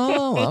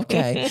 Oh,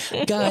 okay.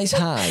 Guys,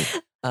 hi.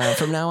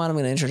 From now on, I'm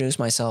going to introduce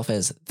myself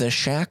as the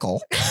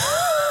Shackle.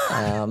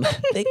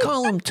 They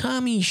call him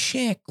Tommy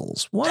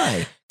Shackles.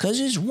 Why? Because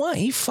his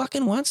wife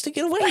fucking wants to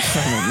get away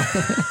from him.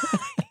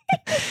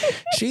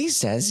 She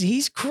says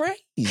he's crazy.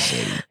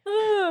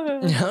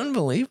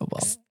 Unbelievable.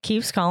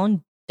 Keeps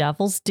calling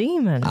devils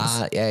demons.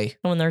 Yay.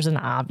 When there's an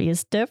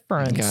obvious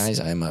difference. Guys,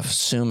 I'm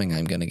assuming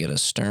I'm going to get a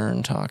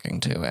stern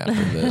talking to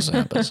after this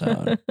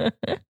episode.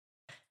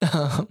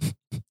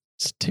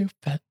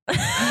 Stupid.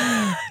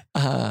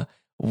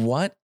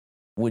 What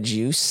would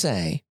you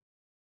say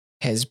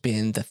has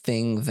been the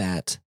thing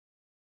that,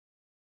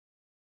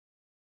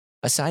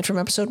 aside from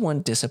episode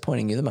 1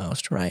 disappointing you the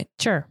most, right?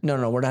 Sure. No,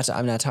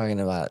 I'm not talking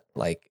about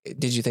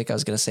did you think I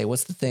was going to say,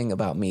 what's the thing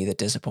about me that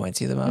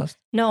disappoints you the most?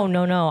 No.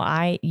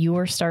 You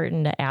were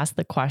starting to ask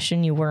the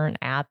question. You weren't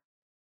at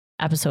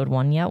episode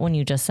 1 yet when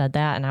you just said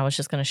that. And I was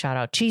just going to shout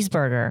out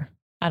cheeseburger.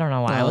 I don't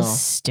know why. I was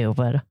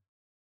stupid.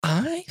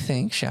 I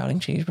think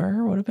shouting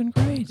cheeseburger would have been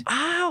great.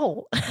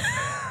 Ow.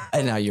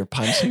 And now you're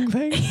punching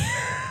things.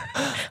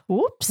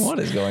 Whoops. What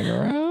is going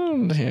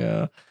around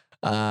here?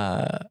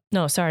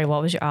 No, sorry.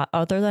 What was your,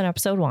 other than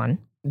episode 1?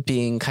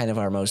 Being kind of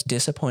our most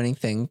disappointing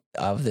thing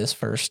of this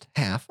first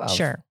half of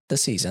the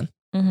season.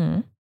 Mm-hmm.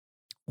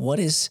 What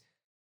is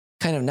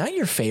kind of not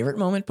your favorite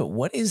moment, but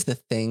what is the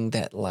thing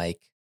that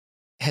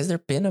has there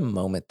been a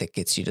moment that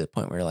gets you to the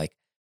point where you're like,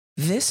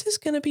 this is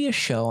going to be a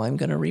show I'm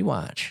going to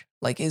rewatch?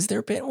 Is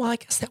there been, I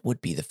guess that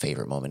would be the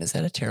favorite moment. Is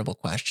that a terrible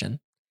question?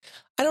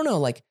 I don't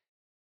know.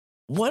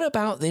 What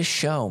about this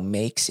show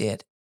makes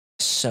it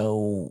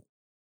so,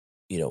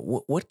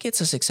 what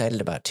gets us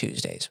excited about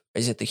Tuesdays?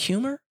 Is it the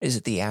humor? Is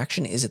it the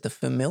action? Is it the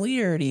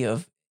familiarity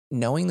of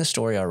knowing the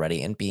story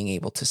already and being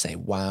able to say,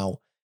 wow,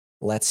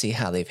 let's see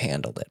how they've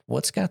handled it?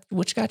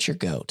 Which got your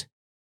goat?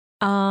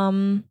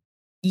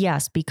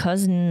 Yes,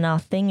 because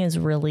nothing is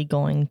really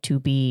going to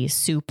be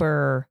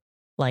super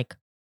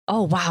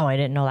oh, wow, I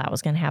didn't know that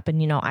was going to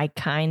happen. I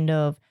kind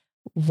of,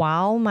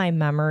 while my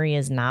memory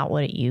is not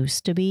what it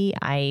used to be,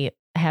 I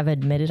have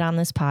admitted on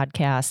this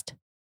podcast,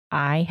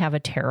 I have a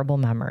terrible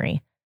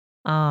memory.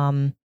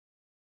 We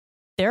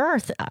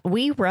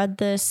read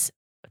this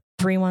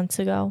 3 months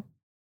ago.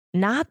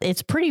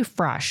 It's pretty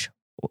fresh.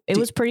 It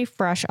was pretty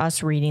fresh,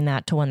 us reading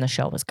that to when the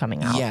show was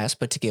coming out. Yes,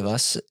 but to give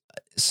us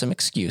some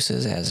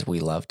excuses, as we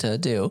love to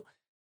do,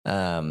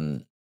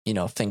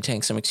 think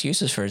tank some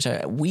excuses for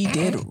it. We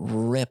did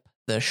rip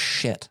the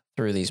shit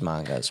through these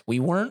mangas. We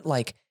weren't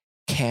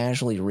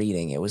casually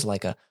reading. It was all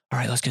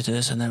right, let's get to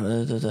this. And then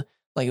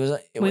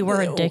we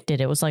were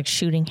addicted. It was like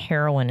shooting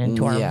heroin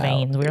into our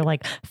veins. We were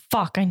like,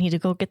 fuck, I need to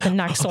go get the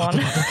next one.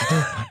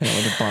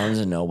 The Barnes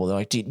and Noble. They're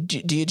like, do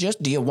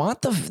you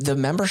want the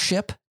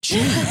membership?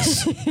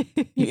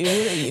 Jeez.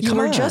 You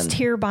were just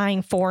here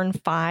buying 4 and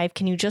 5.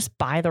 Can you just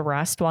buy the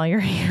rest while you're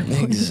here?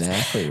 Please?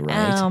 Exactly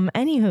right.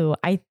 Anywho,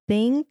 I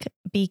think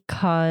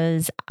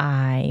because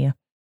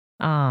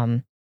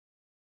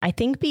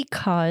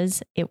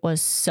it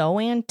was so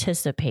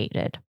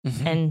anticipated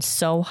and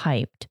so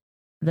hyped,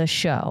 the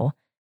show,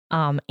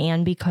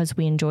 and because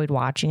we enjoyed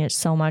watching it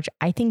so much,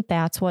 I think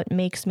that's what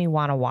makes me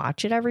want to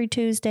watch it every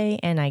Tuesday.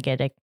 And I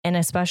get it. And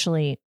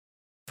especially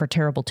for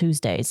Terrible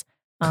Tuesdays.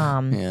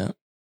 Yeah.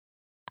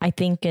 I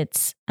think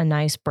it's a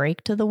nice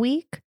break to the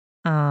week.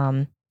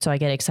 So I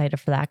get excited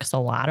for that because a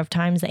lot of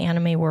times the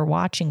anime we're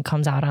watching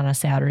comes out on a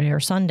Saturday or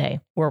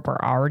Sunday where we're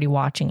already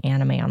watching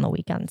anime on the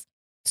weekends.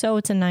 So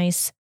it's a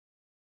nice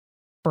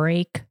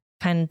break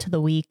kind of to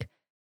the week.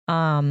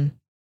 And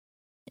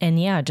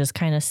yeah, just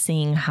kind of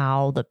seeing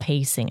how the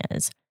pacing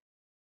is.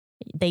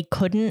 They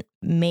couldn't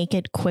make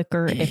it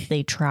quicker if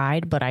they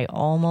tried, but I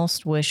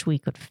almost wish we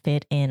could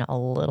fit in a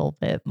little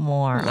bit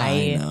more.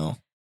 I know.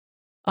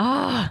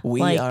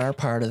 We are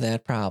part of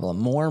that problem.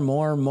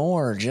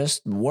 More.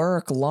 Just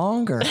work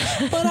longer.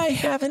 But I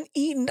haven't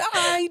eaten.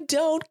 I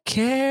don't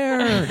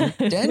care.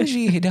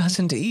 Denji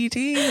doesn't eat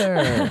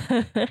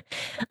either.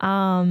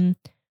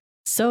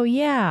 So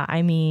yeah,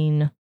 I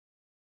mean,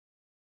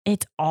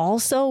 it's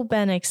also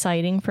been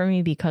exciting for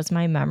me because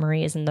my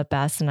memory isn't the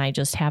best and I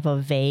just have a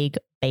vague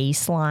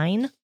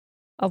baseline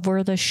of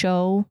where the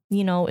show,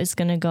 is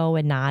going to go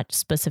and not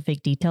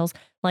specific details.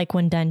 Like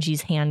when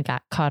Denji's hand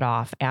got cut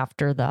off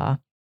after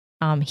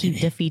he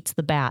defeats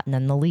the bat and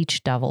then the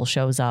leech devil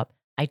shows up.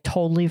 I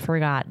totally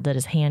forgot that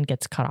his hand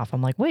gets cut off.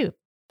 I'm like, wait,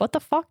 what the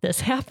fuck?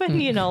 This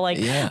happened?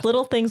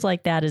 Little things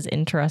like that is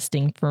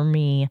interesting for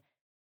me.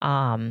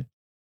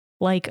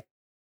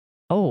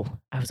 Oh,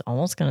 I was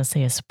almost going to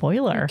say a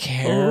spoiler.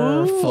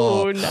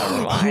 Careful. Ooh,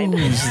 never mind.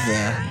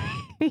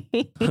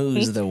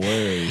 Who's the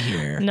worry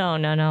here?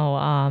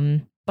 No.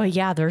 But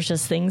yeah, there's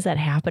just things that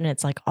happen.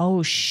 It's like,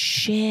 oh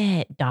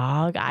shit,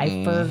 dog.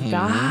 I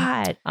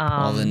forgot.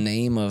 Well, the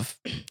name of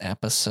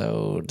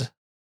episode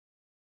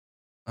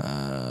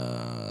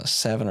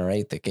 7 or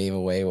 8 that gave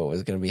away what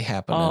was going to be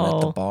happening at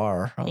the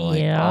bar. I'm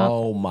like,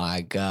 oh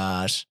my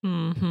gosh.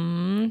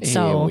 Mm-hmm.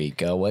 Here we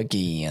go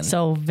again.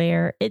 So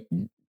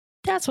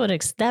that's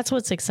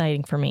what's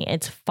exciting for me.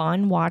 It's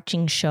fun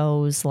watching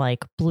shows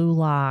like Blue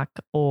Lock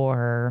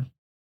or,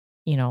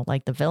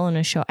 like the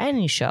Villainous show,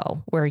 any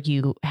show where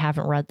you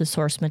haven't read the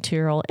source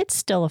material. It's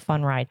still a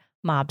fun ride.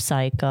 Mob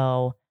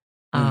Psycho.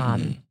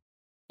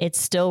 It's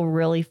still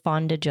really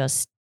fun to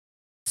just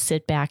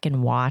sit back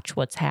and watch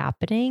what's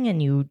happening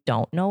and you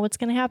don't know what's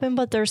going to happen,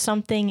 but there's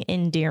something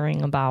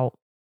endearing about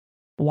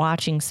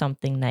watching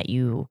something that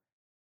you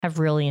have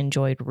really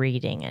enjoyed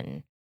reading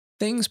and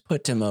things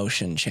put to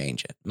motion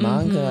change it.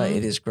 Manga,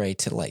 it is great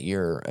to let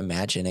your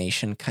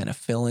imagination kind of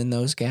fill in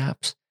those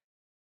gaps.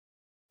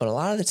 But a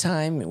lot of the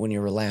time when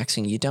you're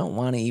relaxing, you don't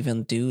want to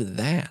even do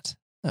that.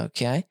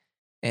 Okay.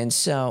 And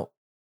so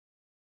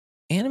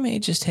anime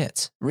just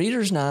hits.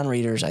 Readers,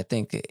 non-readers, I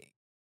think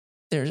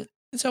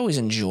it's always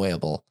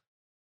enjoyable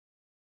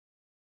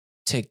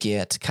to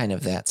get kind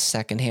of that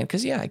secondhand.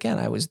 Because again,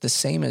 I was the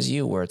same as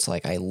you where it's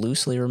like I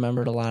loosely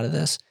remembered a lot of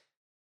this,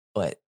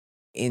 but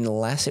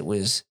unless it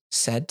was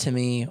said to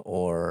me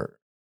or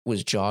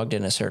was jogged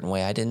in a certain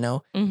way, I didn't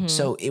know.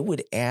 So it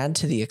would add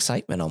to the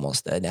excitement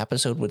almost. An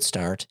episode would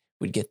start,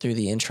 we'd get through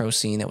the intro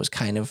scene that was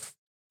kind of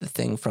the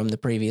thing from the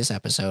previous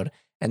episode,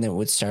 and then it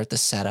would start the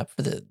setup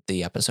for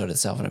the episode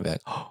itself, and I'd be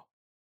like,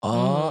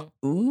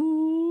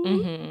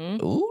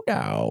 ooh,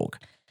 dog.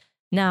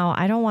 Now,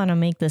 I don't want to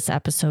make this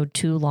episode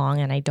too long,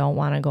 and I don't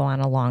want to go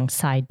on a long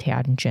side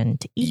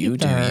tangent either. You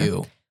do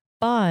you.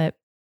 But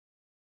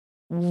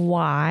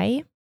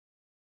why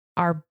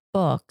are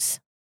books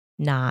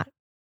not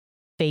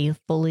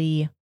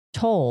faithfully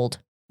told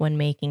when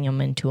making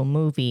them into a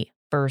movie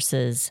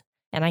versus,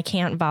 and I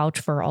can't vouch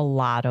for a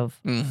lot of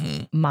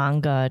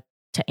manga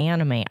to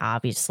anime,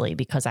 obviously,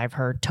 because I've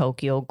heard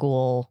Tokyo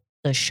Ghoul,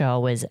 the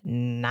show, is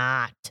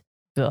not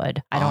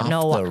good. I don't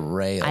know. The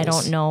rails. I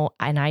don't know.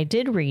 And I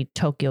did read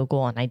Tokyo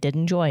Ghoul and I did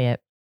enjoy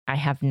it. I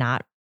have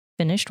not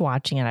finished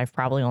watching it. I've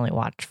probably only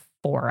watched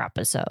 4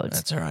 episodes.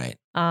 That's all right.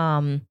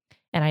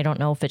 And I don't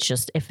know if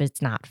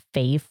it's not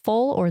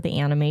faithful or the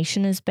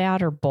animation is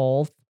bad or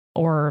both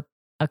or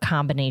a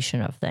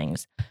combination of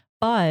things.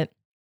 But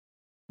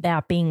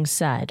that being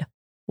said,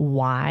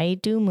 why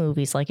do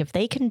movies, like if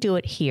they can do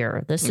it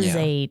here, this is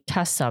a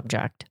test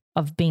subject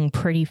of being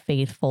pretty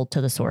faithful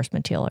to the source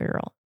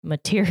material.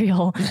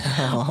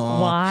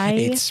 Why?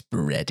 It's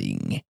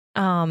spreading.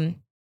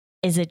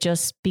 Is it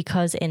just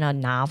because in a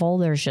novel,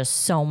 there's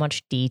just so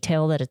much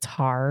detail that it's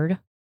hard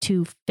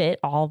to fit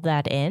all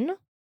that in?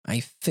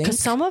 I think because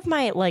some of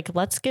my,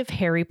 let's give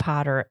Harry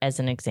Potter as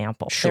an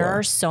example. Sure. There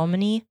are so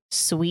many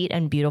sweet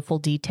and beautiful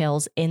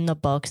details in the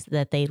books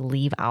that they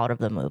leave out of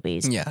the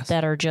movies. Yes.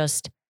 That are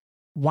just,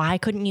 why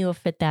couldn't you have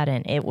fit that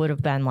in? It would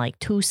have been like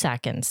 2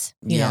 seconds.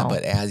 You know?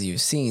 But as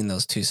you've seen,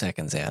 those 2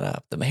 seconds add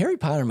up. The Harry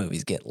Potter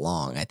movies get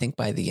long. I think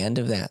by the end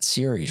of that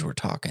series, we're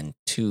talking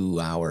 2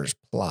 hours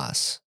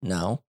plus.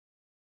 No?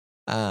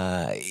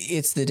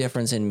 It's the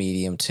difference in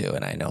medium too.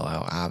 And I know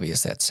how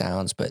obvious that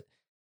sounds, but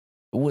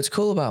what's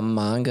cool about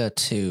manga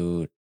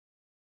to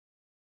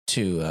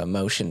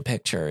motion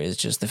picture is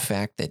just the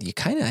fact that you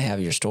kind of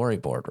have your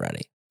storyboard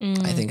ready.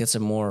 I think it's a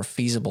more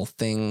feasible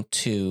thing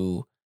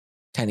to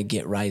kind of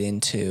get right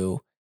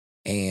into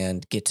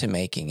and get to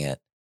making it.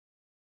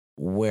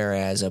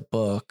 Whereas a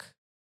book,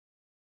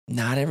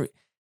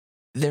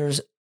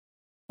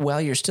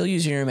 while you're still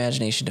using your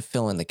imagination to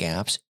fill in the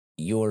gaps,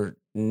 you're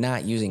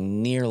not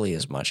using nearly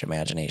as much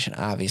imagination,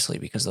 obviously,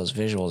 because those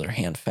visuals are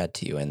hand fed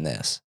to you in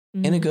this.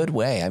 in a good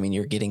way. I mean,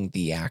 you're getting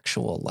the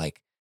actual,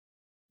 like,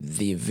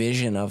 the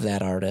vision of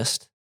that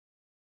artist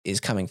is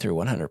coming through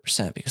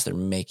 100% because they're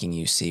making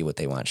you see what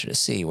they want you to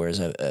see. Whereas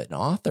an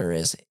author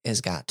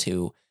has got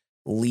to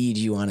lead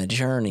you on a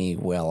journey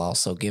while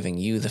also giving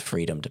you the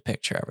freedom to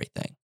picture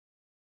everything,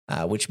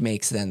 which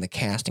makes then the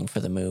casting for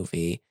the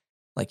movie,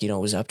 like, it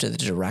was up to the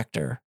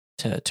director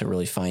to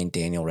really find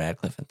Daniel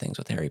Radcliffe and things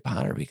with Harry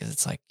Potter, because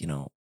it's like,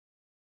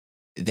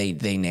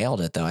 they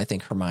nailed it though. I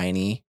think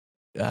Hermione,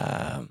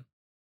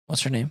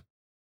 what's her name?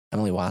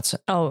 Emily Watson.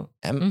 Oh,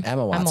 Emma Watson.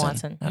 Emma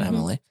Watson. Not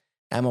Emily.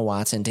 Emma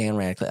Watson, Dan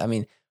Radcliffe. I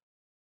mean,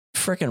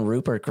 freaking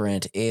Rupert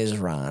Grint is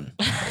Ron.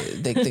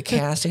 The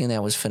casting in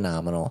that was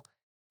phenomenal.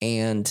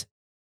 And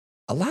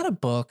a lot of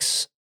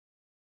books,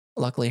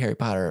 luckily Harry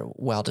Potter,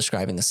 while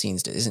describing the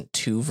scenes, isn't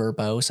too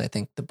verbose. I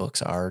think the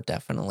books are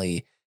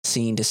definitely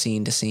scene to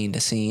scene to scene to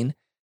scene.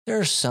 There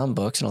are some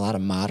books and a lot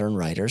of modern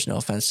writers, no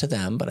offense to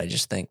them, but I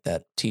just think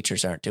that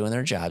teachers aren't doing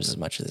their jobs as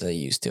much as they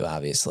used to,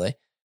 obviously.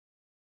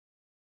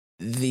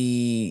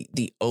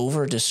 The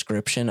over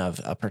description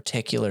of a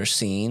particular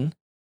scene,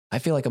 I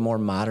feel like a more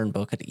modern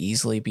book could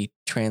easily be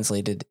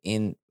translated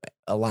in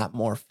a lot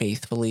more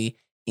faithfully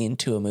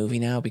into a movie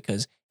now,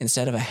 because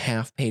instead of a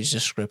half-page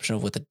description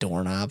of what the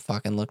doorknob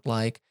fucking looked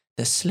like,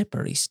 the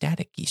slippery,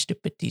 staticky,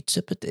 stupidity,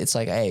 it's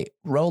like, hey,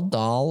 Roald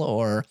Dahl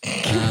or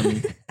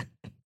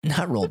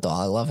not Roald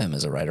Dahl. I love him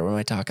as a writer. What am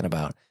I talking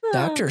about?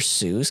 Dr.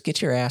 Seuss,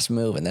 get your ass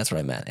moving. That's what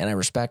I meant. And I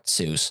respect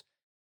Seuss,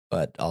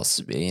 but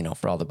also,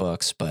 for all the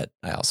books, but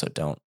I also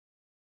don't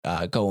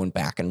going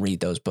back and read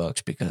those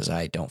books because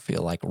I don't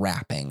feel like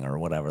rapping or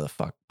whatever the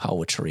fuck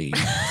poetry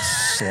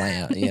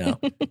slam,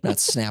 not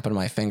snapping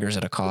my fingers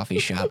at a coffee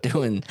shop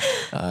doing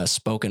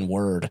spoken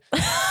word.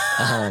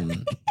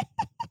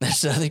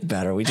 There's nothing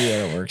better. We do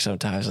that at work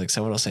sometimes. Like,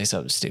 someone will say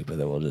something stupid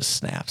that we'll just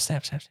snap.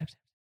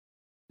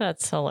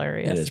 That's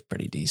hilarious. It is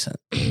pretty decent.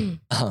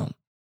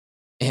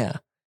 Yeah.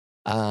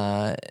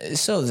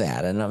 So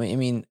that, and I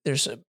mean,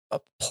 there's a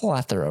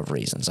plethora of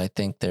reasons. I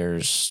think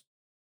there's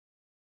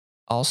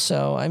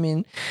also, I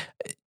mean,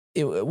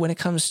 when it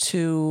comes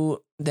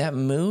to that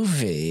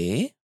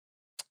movie,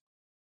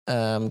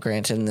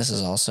 granted, and this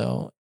is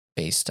also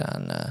based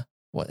on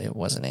what it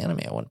was an anime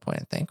at one point,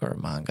 I think, or a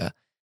manga.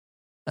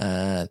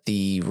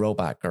 The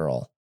Robot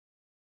Girl.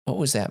 What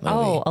was that movie?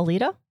 Oh,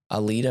 Alita?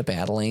 Alita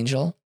Battle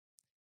Angel.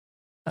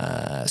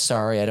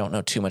 Sorry, I don't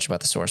know too much about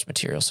the source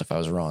material, so if I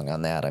was wrong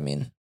on that, I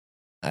mean,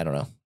 I don't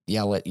know.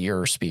 Yell at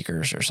your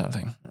speakers or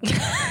something.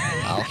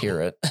 I'll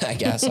hear it, I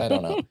guess. I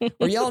don't know.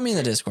 Or yell at me in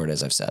the Discord,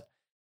 as I've said.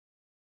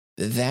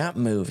 That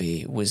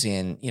movie was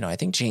in, I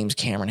think James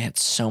Cameron had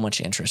so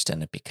much interest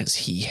in it because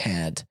he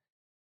had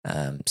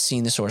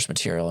seen the source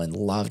material and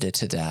loved it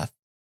to death.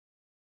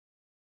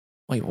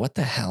 Wait, what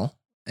the hell?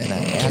 And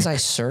as I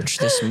search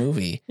this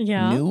movie,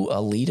 new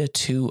Alita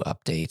 2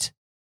 update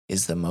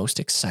is the most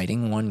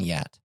exciting one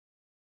yet.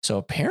 So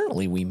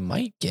apparently we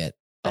might get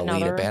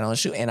Alita Battle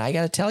Angel 2. And I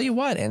got to tell you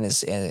what, and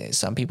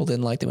some people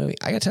didn't like the movie.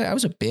 I got to tell you, I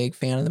was a big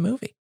fan of the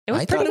movie.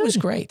 I thought it was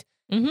great.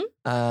 Mm-hmm.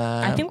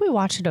 I think we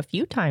watched it a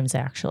few times,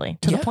 actually,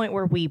 to the point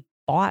where we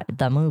bought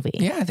the movie.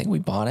 Yeah, I think we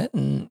bought it.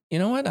 And you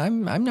know what?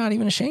 I'm not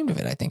even ashamed of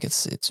it. I think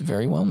it's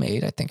very well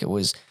made. I think it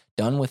was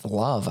done with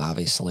love,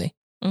 obviously.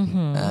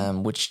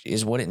 Mm-hmm. Which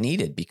is what it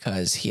needed,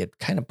 because he had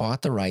kind of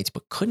bought the rights,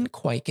 but couldn't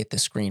quite get the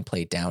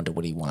screenplay down to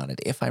what he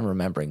wanted, if I'm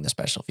remembering the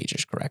special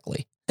features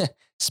correctly.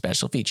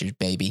 Special features,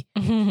 baby.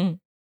 Mm-hmm.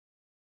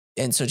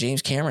 And so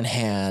James Cameron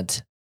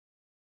had,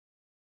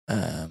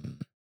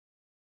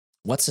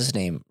 what's his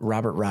name?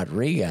 Robert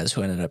Rodriguez,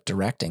 who ended up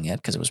directing it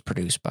because it was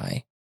produced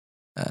by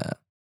the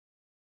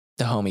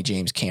homie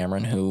James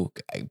Cameron, who,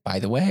 by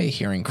the way,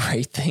 hearing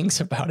great things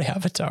about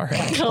Avatar.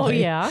 Actually. Oh,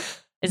 yeah.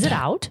 Is it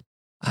out?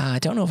 I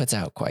don't know if it's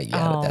out quite yet.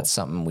 Oh. That's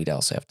something we'd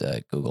also have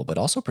to Google, but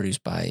also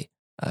produced by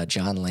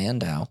John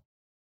Landau.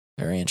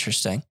 Very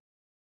interesting.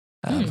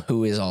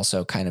 Who is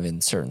also kind of in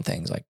certain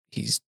things, like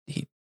he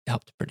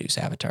helped produce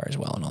Avatar as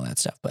well and all that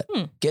stuff. But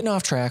getting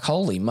off track,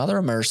 holy mother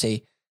of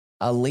mercy,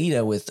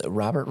 Alita with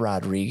Robert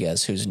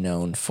Rodriguez, who's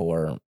known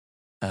for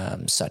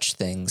such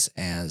things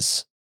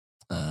as,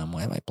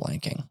 why am I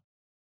blanking?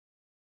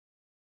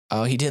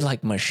 Oh, he did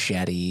like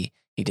Machete.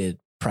 He did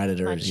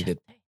Predators. He did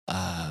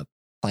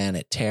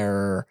Planet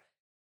Terror.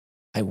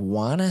 I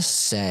want to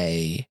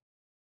say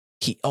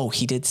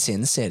he did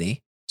Sin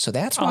City. So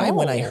that's why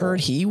when I heard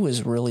he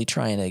was really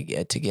trying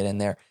to get in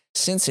there,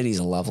 Sin City's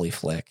a lovely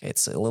flick.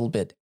 It's a little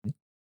bit,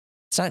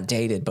 it's not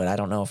dated, but I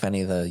don't know if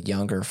any of the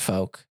younger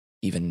folk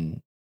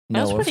even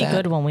know of that. It was pretty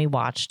good when we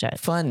watched it.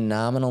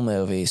 Phenomenal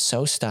movie.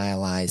 So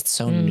stylized,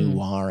 so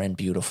noir and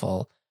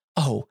beautiful.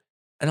 Oh,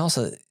 and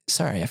also,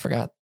 sorry, I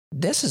forgot.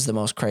 This is the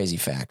most crazy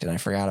fact, and I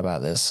forgot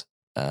about this.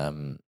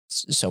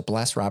 So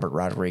bless Robert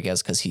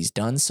Rodriguez, because he's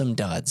done some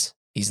duds.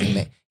 He's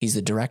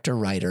the director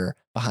writer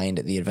behind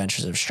The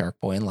Adventures of Shark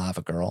Boy and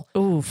Lava Girl.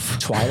 Oof.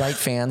 Twilight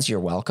fans,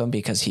 you're welcome,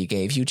 because he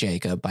gave you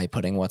Jacob by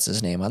putting what's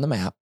his name on the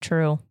map.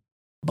 True.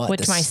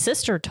 But my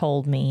sister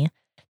told me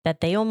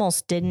that they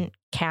almost didn't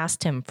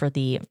cast him for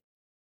the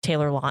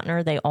Taylor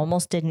Lautner. They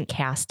almost didn't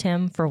cast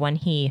him for when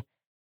he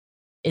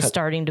is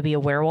starting to be a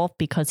werewolf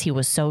because he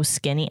was so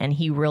skinny and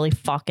he really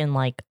fucking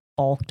like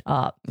bulked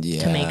up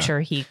to make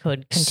sure he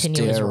could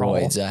continue his role.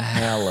 Steroids, a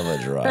hell of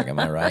a drug, am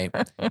I right?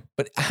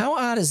 But how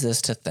odd is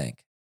this to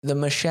think? The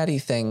machete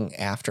thing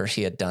after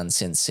he had done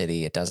Sin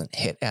City, it doesn't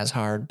hit as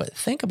hard, but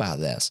think about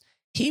this.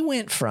 He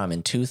went from,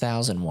 in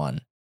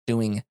 2001,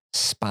 doing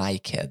Spy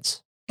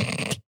Kids.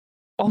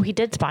 Oh, he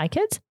did Spy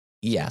Kids?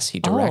 Yes, he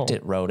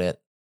directed, wrote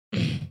it.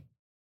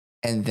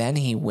 And then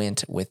he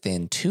went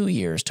within 2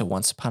 years to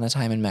Once Upon a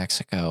Time in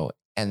Mexico,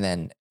 and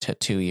then to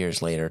 2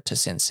 years later to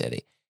Sin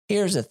City.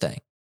 Here's the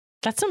thing.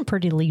 That's some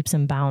pretty leaps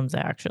and bounds,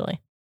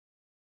 actually.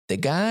 The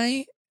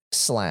guy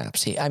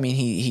slaps.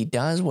 He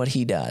does what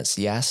he does.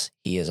 Yes,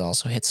 he has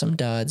also hit some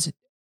duds.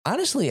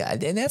 Honestly,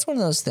 and that's one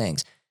of those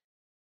things.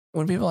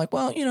 When people are like,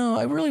 well,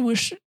 I really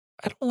wish,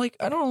 I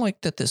don't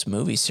like that this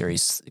movie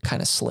series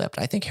kind of slipped.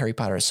 I think Harry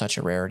Potter is such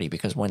a rarity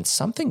because when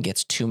something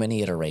gets too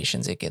many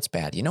iterations, it gets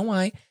bad. You know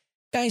why?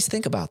 Guys,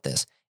 think about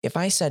this. If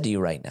I said to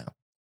you right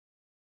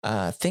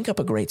now, think up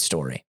a great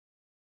story.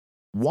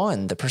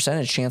 One, the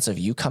percentage chance of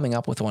you coming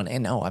up with one,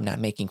 and no, I'm not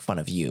making fun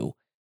of you,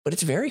 but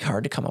it's very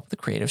hard to come up with a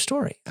creative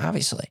story,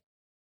 obviously.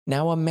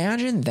 Now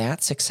imagine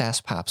that success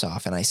pops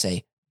off and I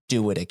say,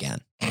 do it again.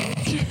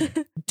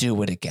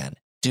 Do it again.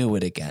 Do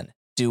it again.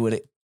 Do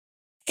it.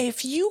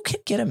 If you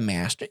can get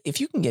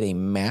a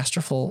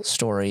masterful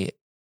story,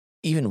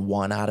 even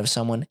one out of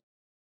someone,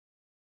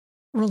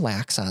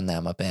 relax on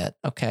them a bit,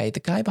 okay?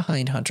 The guy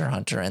behind Hunter x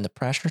Hunter and the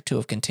pressure to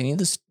have continued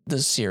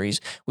this series,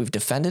 we've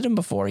defended him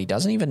before. He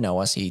doesn't even know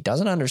us. He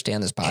doesn't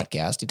understand this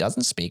podcast. He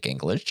doesn't speak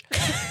English.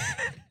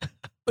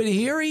 But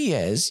here he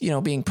is,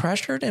 being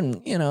pressured,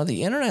 and,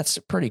 the internet's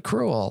pretty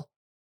cruel.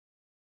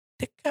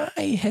 The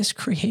guy has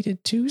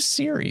created 2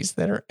 series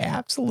that are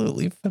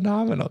absolutely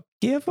phenomenal.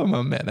 Give him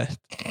a minute.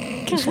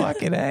 Just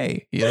fucking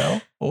A,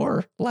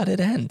 or let it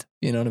end.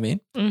 You know what I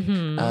mean?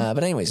 Mm-hmm.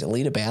 But anyways,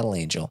 Alita Battle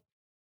Angel,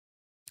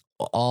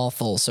 all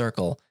full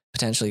circle,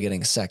 potentially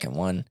getting a second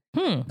one.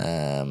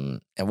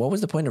 And what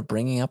was the point of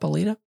bringing up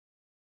Alita?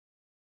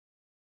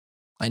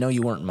 I know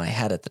you weren't in my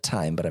head at the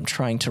time, but I'm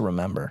trying to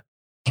remember.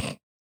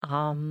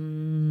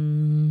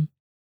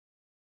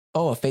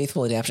 A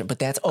faithful adaptation. But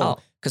that's,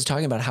 because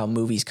talking about how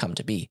movies come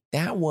to be,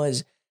 that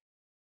was,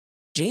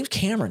 James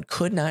Cameron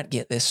could not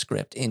get this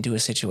script into a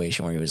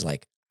situation where he was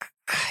like,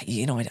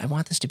 I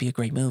want this to be a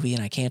great movie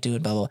and I can't do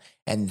it, blah, blah.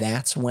 And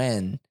that's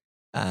when,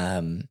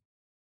 because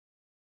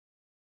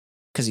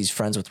he's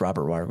friends with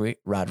Robert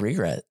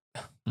Rodriguez.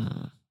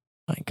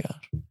 My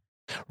gosh.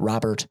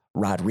 Robert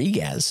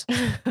Rodriguez,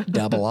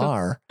 double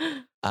R.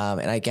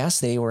 And I guess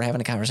they were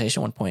having a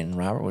conversation at one point and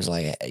Robert was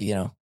like,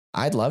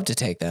 I'd love to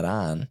take that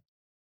on.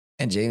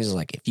 And James is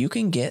like, if you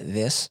can get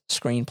this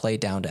screenplay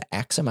down to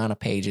X amount of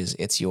pages,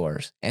 it's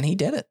yours. And he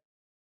did it.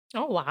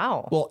 Oh,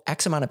 wow. Well,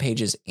 X amount of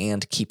pages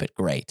and keep it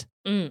great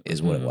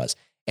is what it was.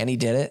 And he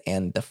did it.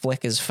 And the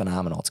flick is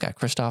phenomenal. It's got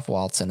Christoph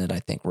Waltz in it. I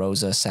think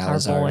Rosa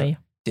Salazar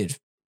did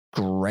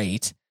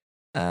great.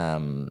 She's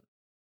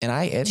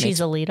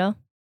Alita?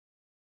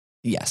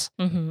 Yes.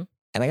 Mm-hmm.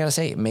 And I got to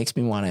say, it makes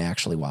me want to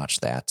actually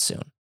watch that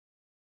soon.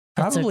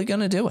 Probably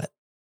going to do it.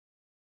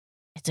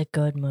 It's a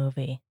good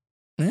movie.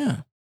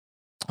 Yeah.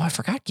 Oh, I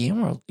forgot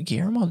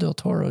Guillermo del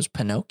Toro's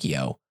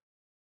Pinocchio,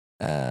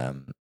 I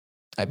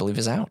believe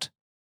is out.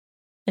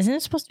 Isn't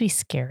it supposed to be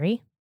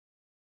scary?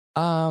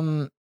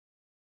 No,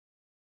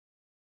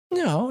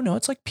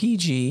 it's like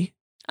PG.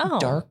 Oh.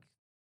 Dark.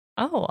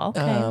 Oh,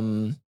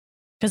 okay.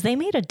 Because they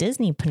made a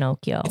Disney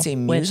Pinocchio. It's a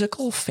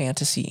musical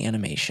fantasy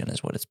animation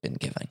is what it's been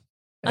given.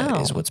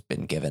 Is what's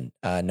been given.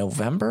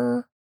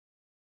 November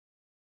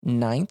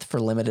 9th for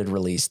limited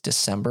release,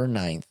 December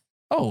 9th.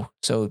 Oh,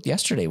 so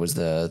yesterday was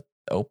the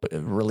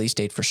release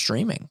date for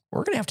streaming.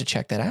 We're going to have to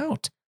check that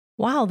out.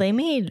 Wow,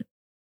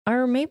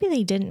 or maybe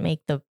they didn't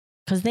make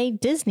because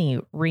Disney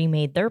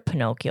remade their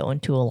Pinocchio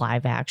into a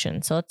live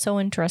action. So it's so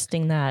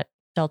interesting that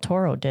Del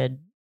Toro did.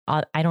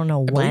 I don't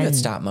know when. I believe it's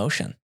stop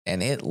motion.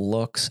 And it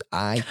looks,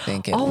 I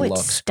think it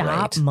looks it's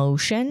stop great.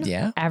 Motion?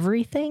 Yeah.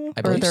 Everything?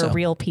 I believe or they're so.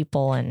 Real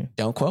people and...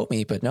 Don't quote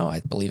me, but no, I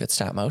believe it's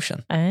stop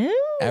motion.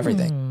 Oh.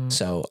 Everything.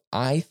 So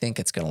I think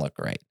it's going to look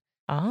great.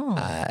 Oh.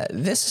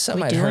 This is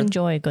something I do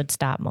enjoy a good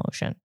stop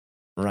motion.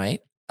 Right?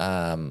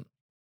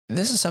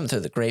 This is something through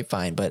the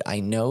grapevine, but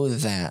I know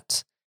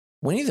that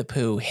Winnie the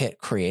Pooh hit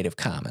Creative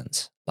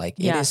Commons. Like,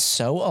 it is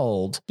so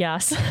old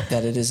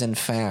that it is, in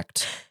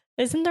fact...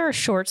 Isn't there a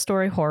short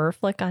story horror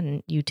flick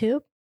on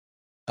YouTube?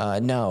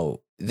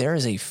 No, there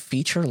is a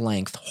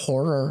feature-length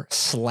horror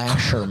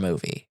slasher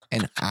movie,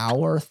 an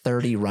hour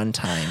 30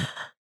 runtime,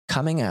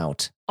 coming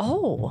out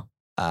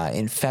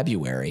in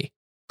February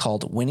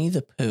called Winnie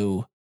the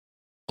Pooh,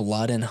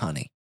 Blood and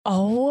Honey.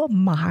 Oh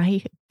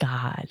my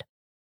God.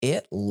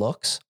 It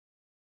looks...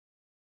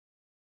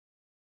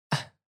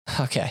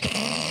 Okay.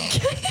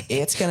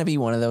 It's going to be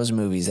one of those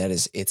movies that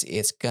is,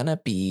 it's going to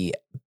be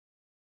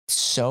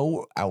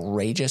so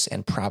outrageous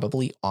and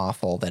probably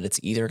awful that it's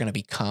either going to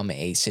become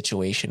a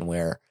situation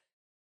where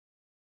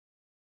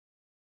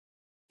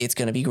it's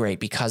going to be great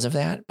because of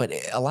that. But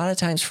a lot of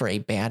times for a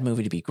bad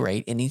movie to be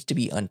great, it needs to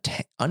be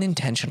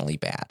unintentionally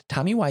bad.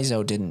 Tommy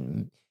Wiseau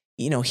didn't,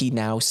 he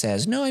now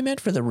says, no, I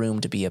meant for The Room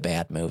to be a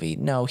bad movie.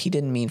 No, he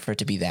didn't mean for it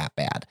to be that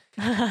bad.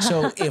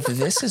 So if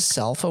this is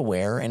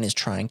self-aware and is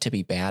trying to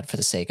be bad for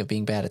the sake of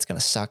being bad, it's going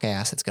to suck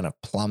ass. It's going to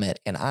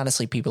plummet. And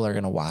honestly, people are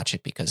going to watch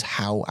it because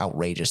how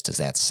outrageous does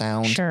that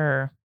sound?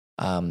 Sure.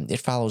 It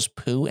follows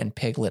Pooh and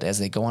Piglet as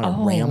they go on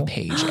a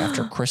rampage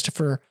after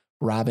Christopher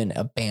Robin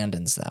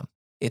abandons them.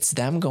 It's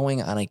them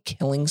going on a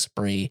killing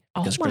spree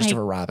because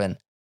Christopher Robin,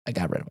 I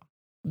got rid of him.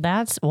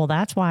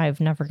 That's why I've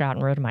never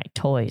gotten rid of my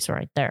toys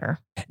right there.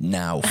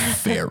 Now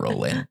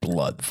feral and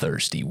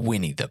bloodthirsty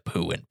Winnie the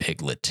Pooh and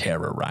Piglet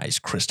terrorize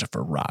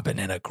Christopher Robin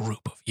and a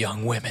group of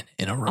young women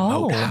in a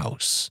remote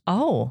house.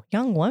 Oh,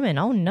 young women.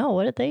 Oh no,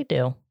 what did they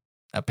do?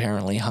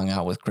 Apparently hung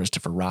out with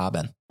Christopher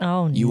Robin.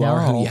 Oh no. You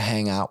are who you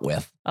hang out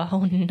with.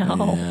 Oh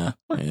no.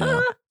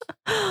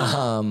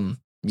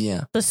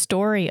 Yeah. The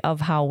story of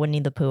how Winnie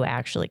the Pooh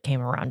actually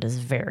came around is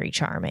very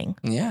charming.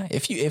 Yeah.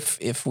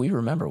 If we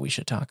remember, we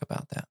should talk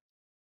about that.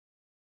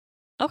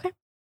 Okay.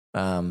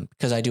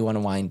 Because I do want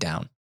to wind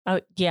down. Oh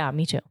yeah,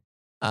 me too.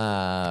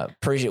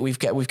 Appreciate we've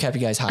kept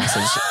you guys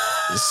hostage.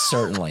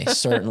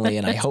 certainly,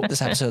 and I hope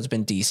this episode's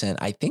been decent.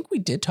 I think we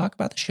did talk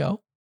about the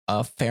show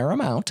a fair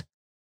amount.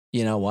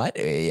 You know what?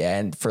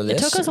 And for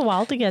this, it took us a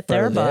while to get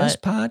there, but this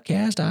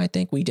podcast, I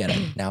think we did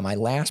it. Now, my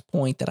last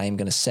point that I am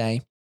going to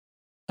say.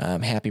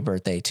 Happy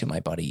birthday to my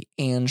buddy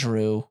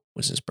Andrew. It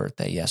was his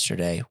birthday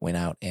yesterday. Went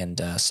out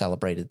and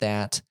celebrated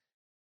that.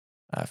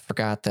 I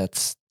forgot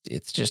that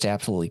it's just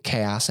absolutely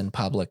chaos in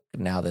public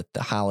now that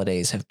the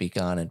holidays have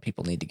begun and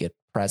people need to get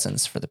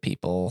presents for the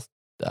people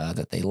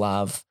that they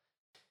love.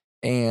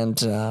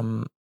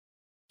 And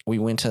we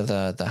went to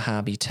the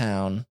hobby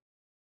town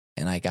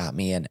and I got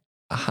me a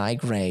high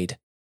grade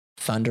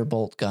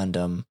Thunderbolt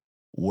Gundam.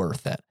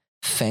 Worth it.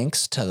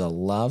 Thanks to the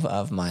love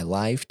of my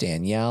life,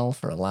 Danielle,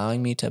 for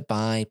allowing me to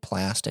buy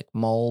plastic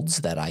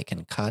molds that I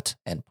can cut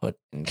and put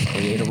and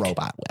create a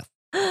robot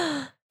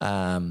with.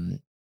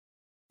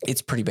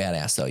 It's pretty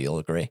badass, though. You'll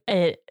agree.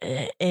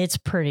 It's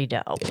pretty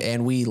dope.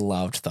 And we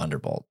loved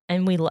Thunderbolt.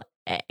 And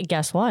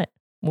guess what?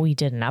 We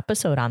did an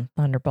episode on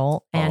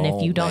Thunderbolt. And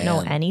if you don't know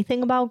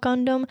anything about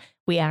Gundam,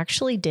 we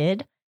actually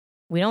did.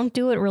 We don't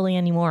do it really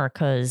anymore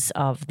because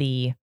of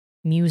the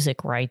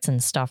music rights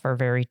and stuff are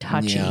very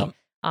touchy. Yep.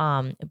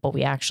 But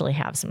we actually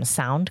have some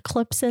sound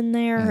clips in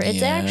there.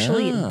 It's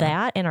actually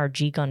that and our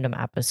G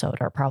Gundam episode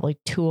are probably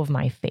two of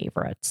my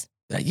favorites.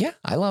 Yeah,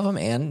 I love them.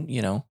 And,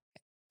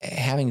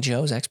 having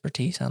Joe's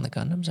expertise on the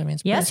Gundams. I mean,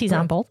 yes, he's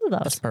on both of those.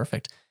 That's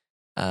perfect.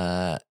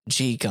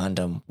 G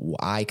Gundam,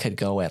 I could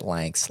go at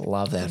lengths.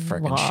 Love that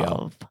freaking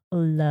show.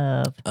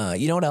 Love.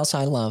 You know what else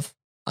I love?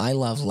 I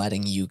love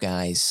letting you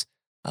guys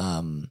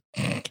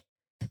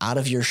out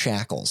of your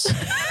shackles.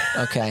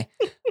 Okay.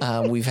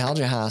 We've held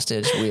you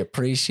hostage. We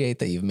appreciate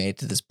that you've made it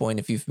to this point.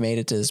 If you've made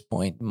it to this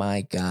point,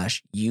 my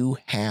gosh, you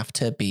have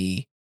to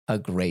be a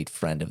great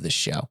friend of the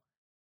show.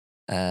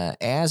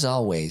 As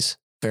always,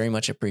 very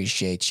much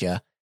appreciate you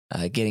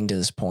getting to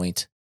this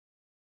point,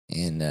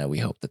 and we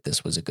hope that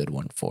this was a good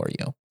one for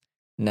you.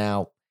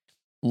 Now,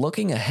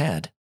 looking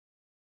ahead,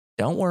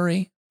 don't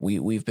worry.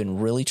 We've been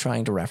really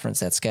trying to reference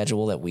that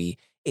schedule that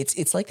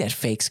it's like that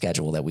fake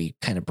schedule that we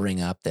kind of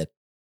bring up that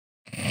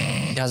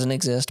doesn't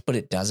exist, but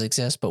it does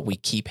exist. But we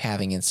keep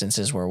having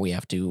instances where we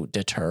have to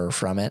deter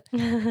from it.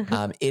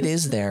 It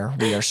is there.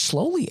 We are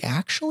slowly,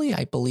 actually,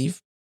 I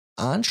believe,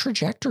 on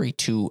trajectory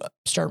to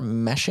start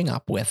meshing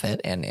up with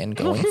it and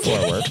going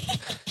forward.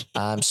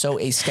 So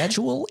a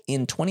schedule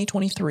in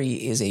 2023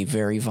 is a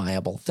very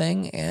viable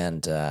thing.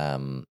 And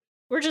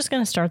we're just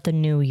going to start the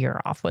new year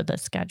off with a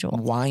schedule.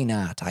 Why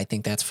not? I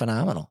think that's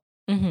phenomenal.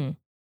 Mm-hmm.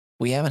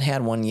 We haven't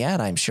had one yet.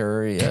 I'm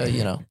sure,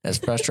 as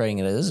frustrating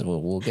it is,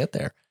 we'll get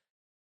there.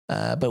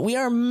 But we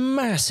are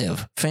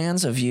massive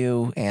fans of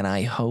you, and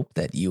I hope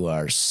that you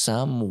are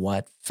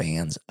somewhat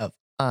fans of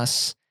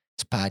us.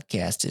 This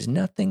podcast is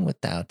nothing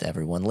without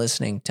everyone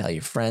listening. Tell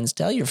your friends,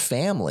 tell your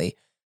family.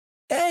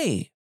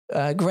 Hey,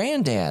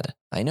 Granddad,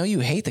 I know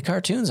you hate the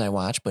cartoons I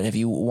watch, but have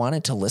you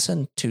wanted to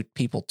listen to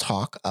people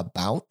talk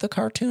about the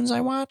cartoons I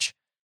watch?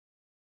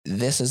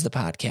 This is the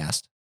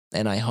podcast,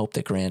 and I hope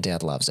that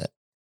Granddad loves it.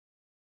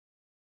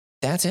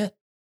 That's it.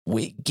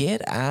 We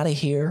get out of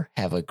here.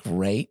 Have a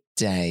great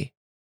day.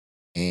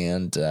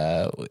 And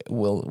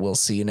we'll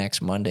see you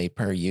next Monday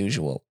per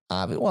usual.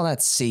 Well,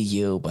 that's see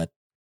you, but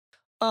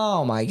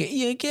oh my God,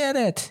 you get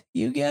it.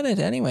 You get it.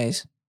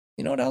 Anyways,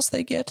 you know what else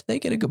they get? They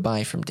get a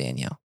goodbye from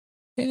Danielle.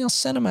 Danielle,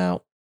 send them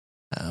out.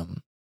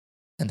 And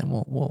then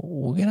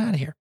we'll get out of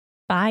here.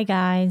 Bye,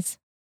 guys.